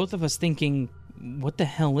 both of us thinking, what the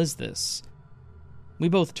hell is this? We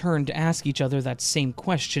both turned to ask each other that same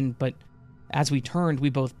question, but as we turned, we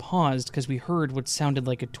both paused because we heard what sounded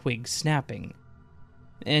like a twig snapping.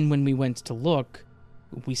 And when we went to look,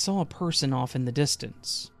 we saw a person off in the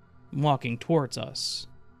distance, walking towards us.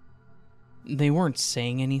 They weren't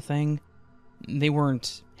saying anything, they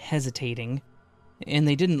weren't hesitating, and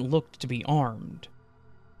they didn't look to be armed.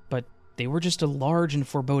 But they were just a large and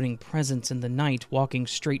foreboding presence in the night walking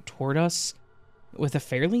straight toward us with a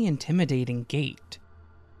fairly intimidating gait.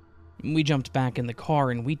 We jumped back in the car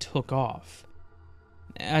and we took off.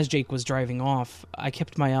 As Jake was driving off, I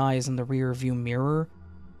kept my eyes on the rear view mirror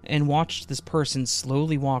and watched this person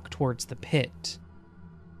slowly walk towards the pit.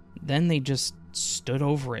 Then they just stood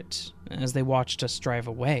over it as they watched us drive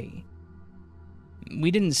away.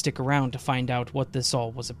 We didn't stick around to find out what this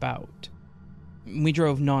all was about. We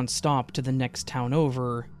drove non-stop to the next town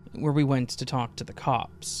over, where we went to talk to the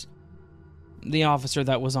cops. The officer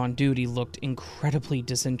that was on duty looked incredibly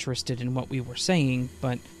disinterested in what we were saying,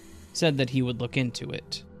 but said that he would look into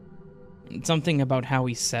it. Something about how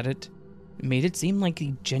he said it made it seem like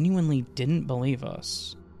he genuinely didn't believe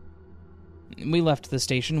us. We left the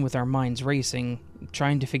station with our minds racing,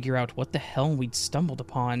 trying to figure out what the hell we'd stumbled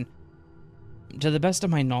upon. To the best of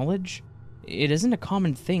my knowledge, it isn't a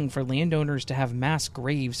common thing for landowners to have mass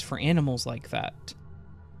graves for animals like that.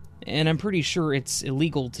 And I'm pretty sure it's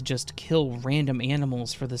illegal to just kill random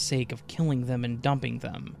animals for the sake of killing them and dumping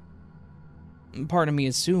them. Part of me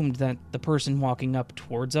assumed that the person walking up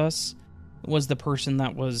towards us was the person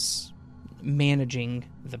that was managing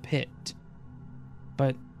the pit.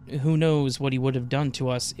 But who knows what he would have done to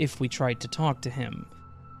us if we tried to talk to him.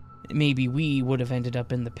 Maybe we would have ended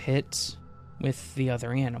up in the pit with the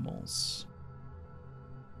other animals.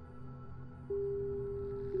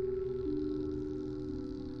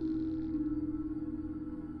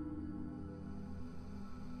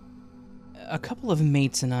 A couple of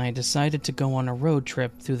mates and I decided to go on a road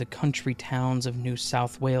trip through the country towns of New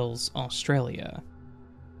South Wales, Australia.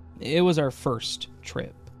 It was our first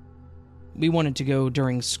trip. We wanted to go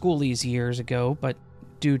during schoolies years ago, but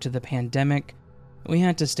due to the pandemic, we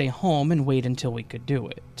had to stay home and wait until we could do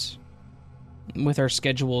it. With our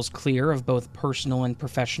schedules clear of both personal and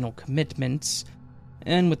professional commitments,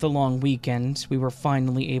 and with the long weekend, we were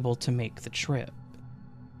finally able to make the trip.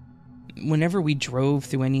 Whenever we drove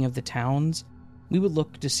through any of the towns, we would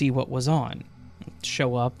look to see what was on,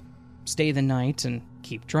 show up, stay the night, and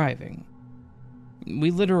keep driving.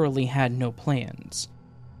 We literally had no plans.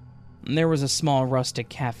 There was a small rustic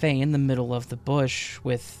cafe in the middle of the bush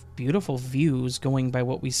with beautiful views going by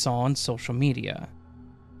what we saw on social media.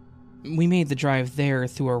 We made the drive there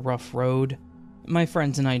through a rough road. My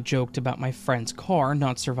friends and I joked about my friend's car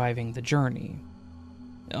not surviving the journey.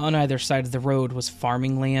 On either side of the road was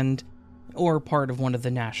farming land, or part of one of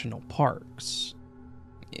the national parks.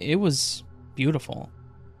 It was beautiful.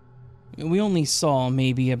 We only saw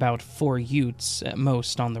maybe about 4 utes at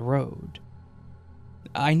most on the road.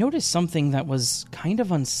 I noticed something that was kind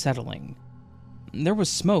of unsettling. There was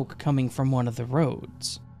smoke coming from one of the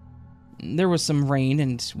roads. There was some rain,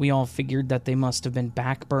 and we all figured that they must have been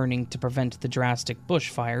backburning to prevent the drastic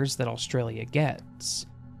bushfires that Australia gets.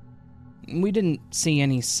 We didn't see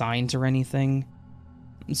any signs or anything.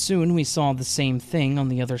 Soon we saw the same thing on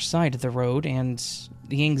the other side of the road, and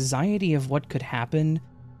the anxiety of what could happen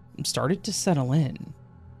started to settle in.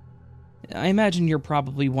 I imagine you're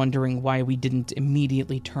probably wondering why we didn't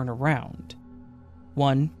immediately turn around.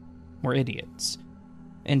 1, we're idiots.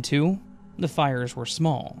 And 2, the fires were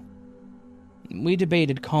small. We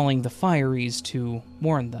debated calling the fireys to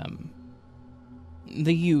warn them.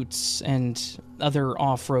 The utes and other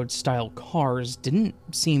off-road style cars didn't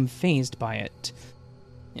seem fazed by it.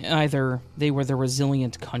 Either they were the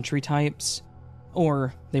resilient country types,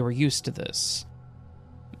 or they were used to this.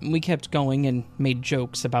 We kept going and made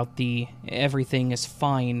jokes about the everything is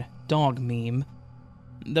fine dog meme,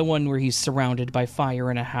 the one where he's surrounded by fire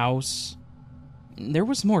in a house. There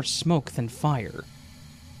was more smoke than fire.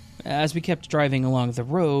 As we kept driving along the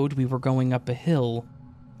road, we were going up a hill,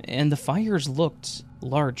 and the fires looked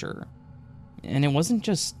larger. And it wasn't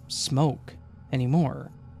just smoke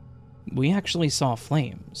anymore. We actually saw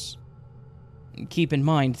flames. Keep in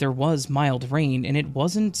mind, there was mild rain, and it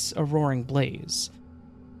wasn't a roaring blaze.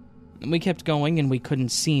 We kept going, and we couldn't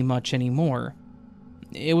see much anymore.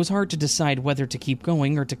 It was hard to decide whether to keep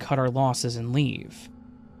going or to cut our losses and leave.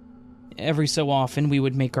 Every so often, we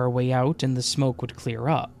would make our way out, and the smoke would clear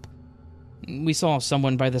up. We saw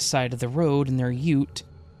someone by the side of the road in their ute.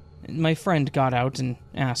 My friend got out and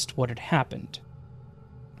asked what had happened.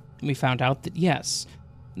 We found out that yes,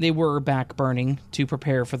 they were back burning to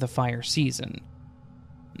prepare for the fire season.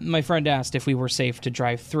 My friend asked if we were safe to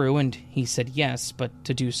drive through, and he said yes, but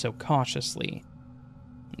to do so cautiously.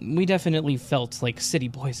 We definitely felt like city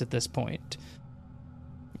boys at this point.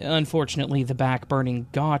 Unfortunately, the back burning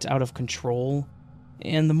got out of control,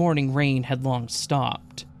 and the morning rain had long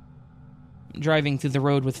stopped. Driving through the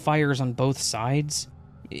road with fires on both sides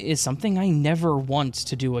is something I never want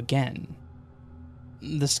to do again.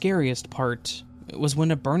 The scariest part was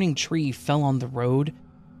when a burning tree fell on the road,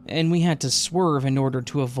 and we had to swerve in order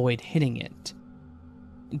to avoid hitting it.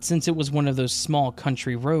 Since it was one of those small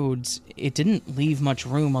country roads, it didn't leave much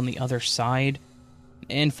room on the other side,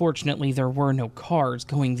 and fortunately there were no cars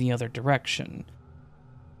going the other direction.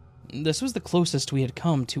 This was the closest we had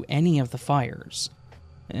come to any of the fires,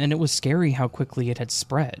 and it was scary how quickly it had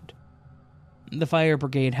spread. The fire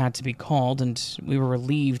brigade had to be called, and we were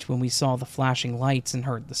relieved when we saw the flashing lights and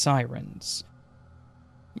heard the sirens.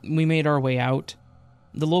 We made our way out.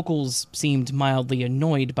 The locals seemed mildly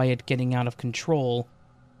annoyed by it getting out of control,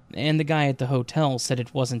 and the guy at the hotel said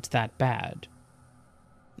it wasn't that bad.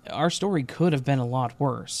 Our story could have been a lot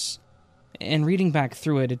worse, and reading back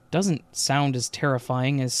through it, it doesn't sound as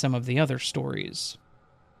terrifying as some of the other stories.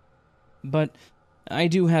 But I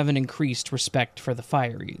do have an increased respect for the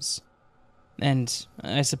fireys, and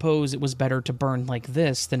I suppose it was better to burn like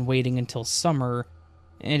this than waiting until summer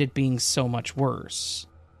and it being so much worse.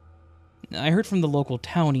 I heard from the local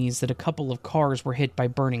townies that a couple of cars were hit by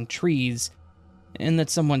burning trees, and that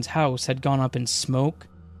someone's house had gone up in smoke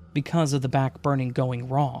because of the back burning going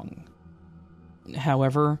wrong.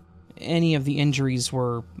 However, any of the injuries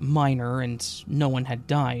were minor and no one had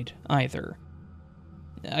died either.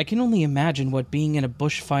 I can only imagine what being in a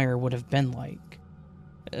bushfire would have been like,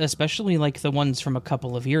 especially like the ones from a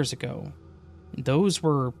couple of years ago. Those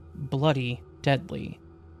were bloody deadly.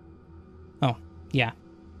 Oh, yeah.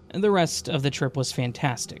 The rest of the trip was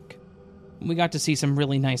fantastic. We got to see some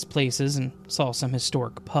really nice places and saw some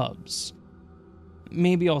historic pubs.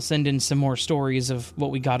 Maybe I'll send in some more stories of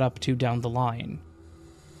what we got up to down the line.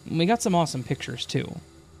 We got some awesome pictures too,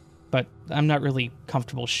 but I'm not really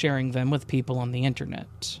comfortable sharing them with people on the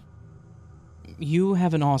internet. You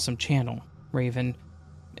have an awesome channel, Raven,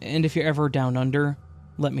 and if you're ever down under,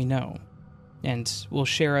 let me know, and we'll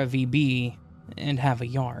share a VB and have a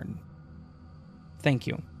yarn. Thank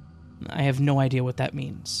you. I have no idea what that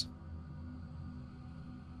means.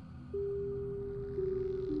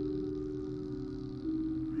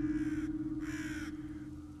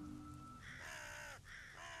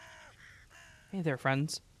 Hey there,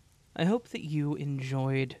 friends. I hope that you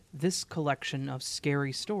enjoyed this collection of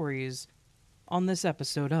scary stories on this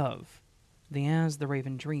episode of the As the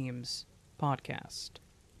Raven Dreams podcast.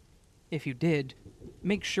 If you did,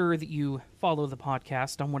 make sure that you follow the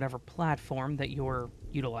podcast on whatever platform that you're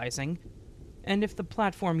utilizing. And if the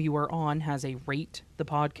platform you are on has a rate the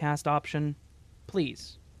podcast option,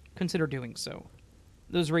 please consider doing so.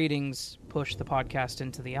 Those ratings push the podcast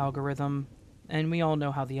into the algorithm, and we all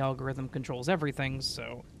know how the algorithm controls everything,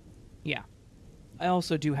 so yeah. I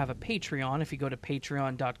also do have a Patreon. If you go to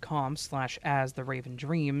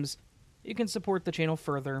patreon.com/astheravendreams, you can support the channel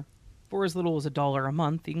further. For as little as $1 a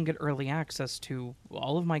month, you can get early access to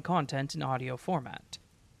all of my content in audio format.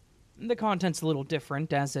 The content's a little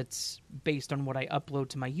different, as it's based on what I upload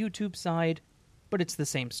to my YouTube side, but it's the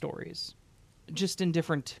same stories. Just in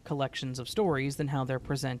different collections of stories than how they're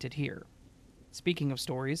presented here. Speaking of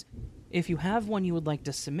stories, if you have one you would like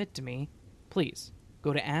to submit to me, please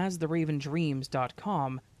go to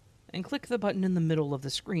astheravendreams.com and click the button in the middle of the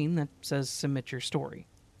screen that says Submit Your Story.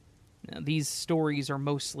 Now, these stories are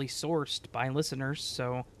mostly sourced by listeners,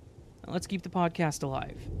 so let's keep the podcast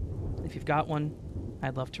alive. If you've got one,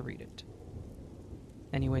 I'd love to read it.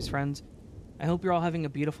 Anyways, friends, I hope you're all having a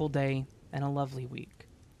beautiful day and a lovely week.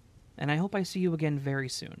 And I hope I see you again very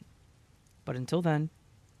soon. But until then,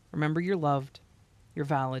 remember you're loved, you're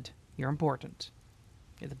valid, you're important.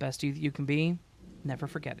 You're the best you can be, never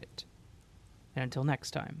forget it. And until next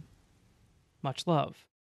time, much love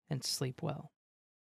and sleep well.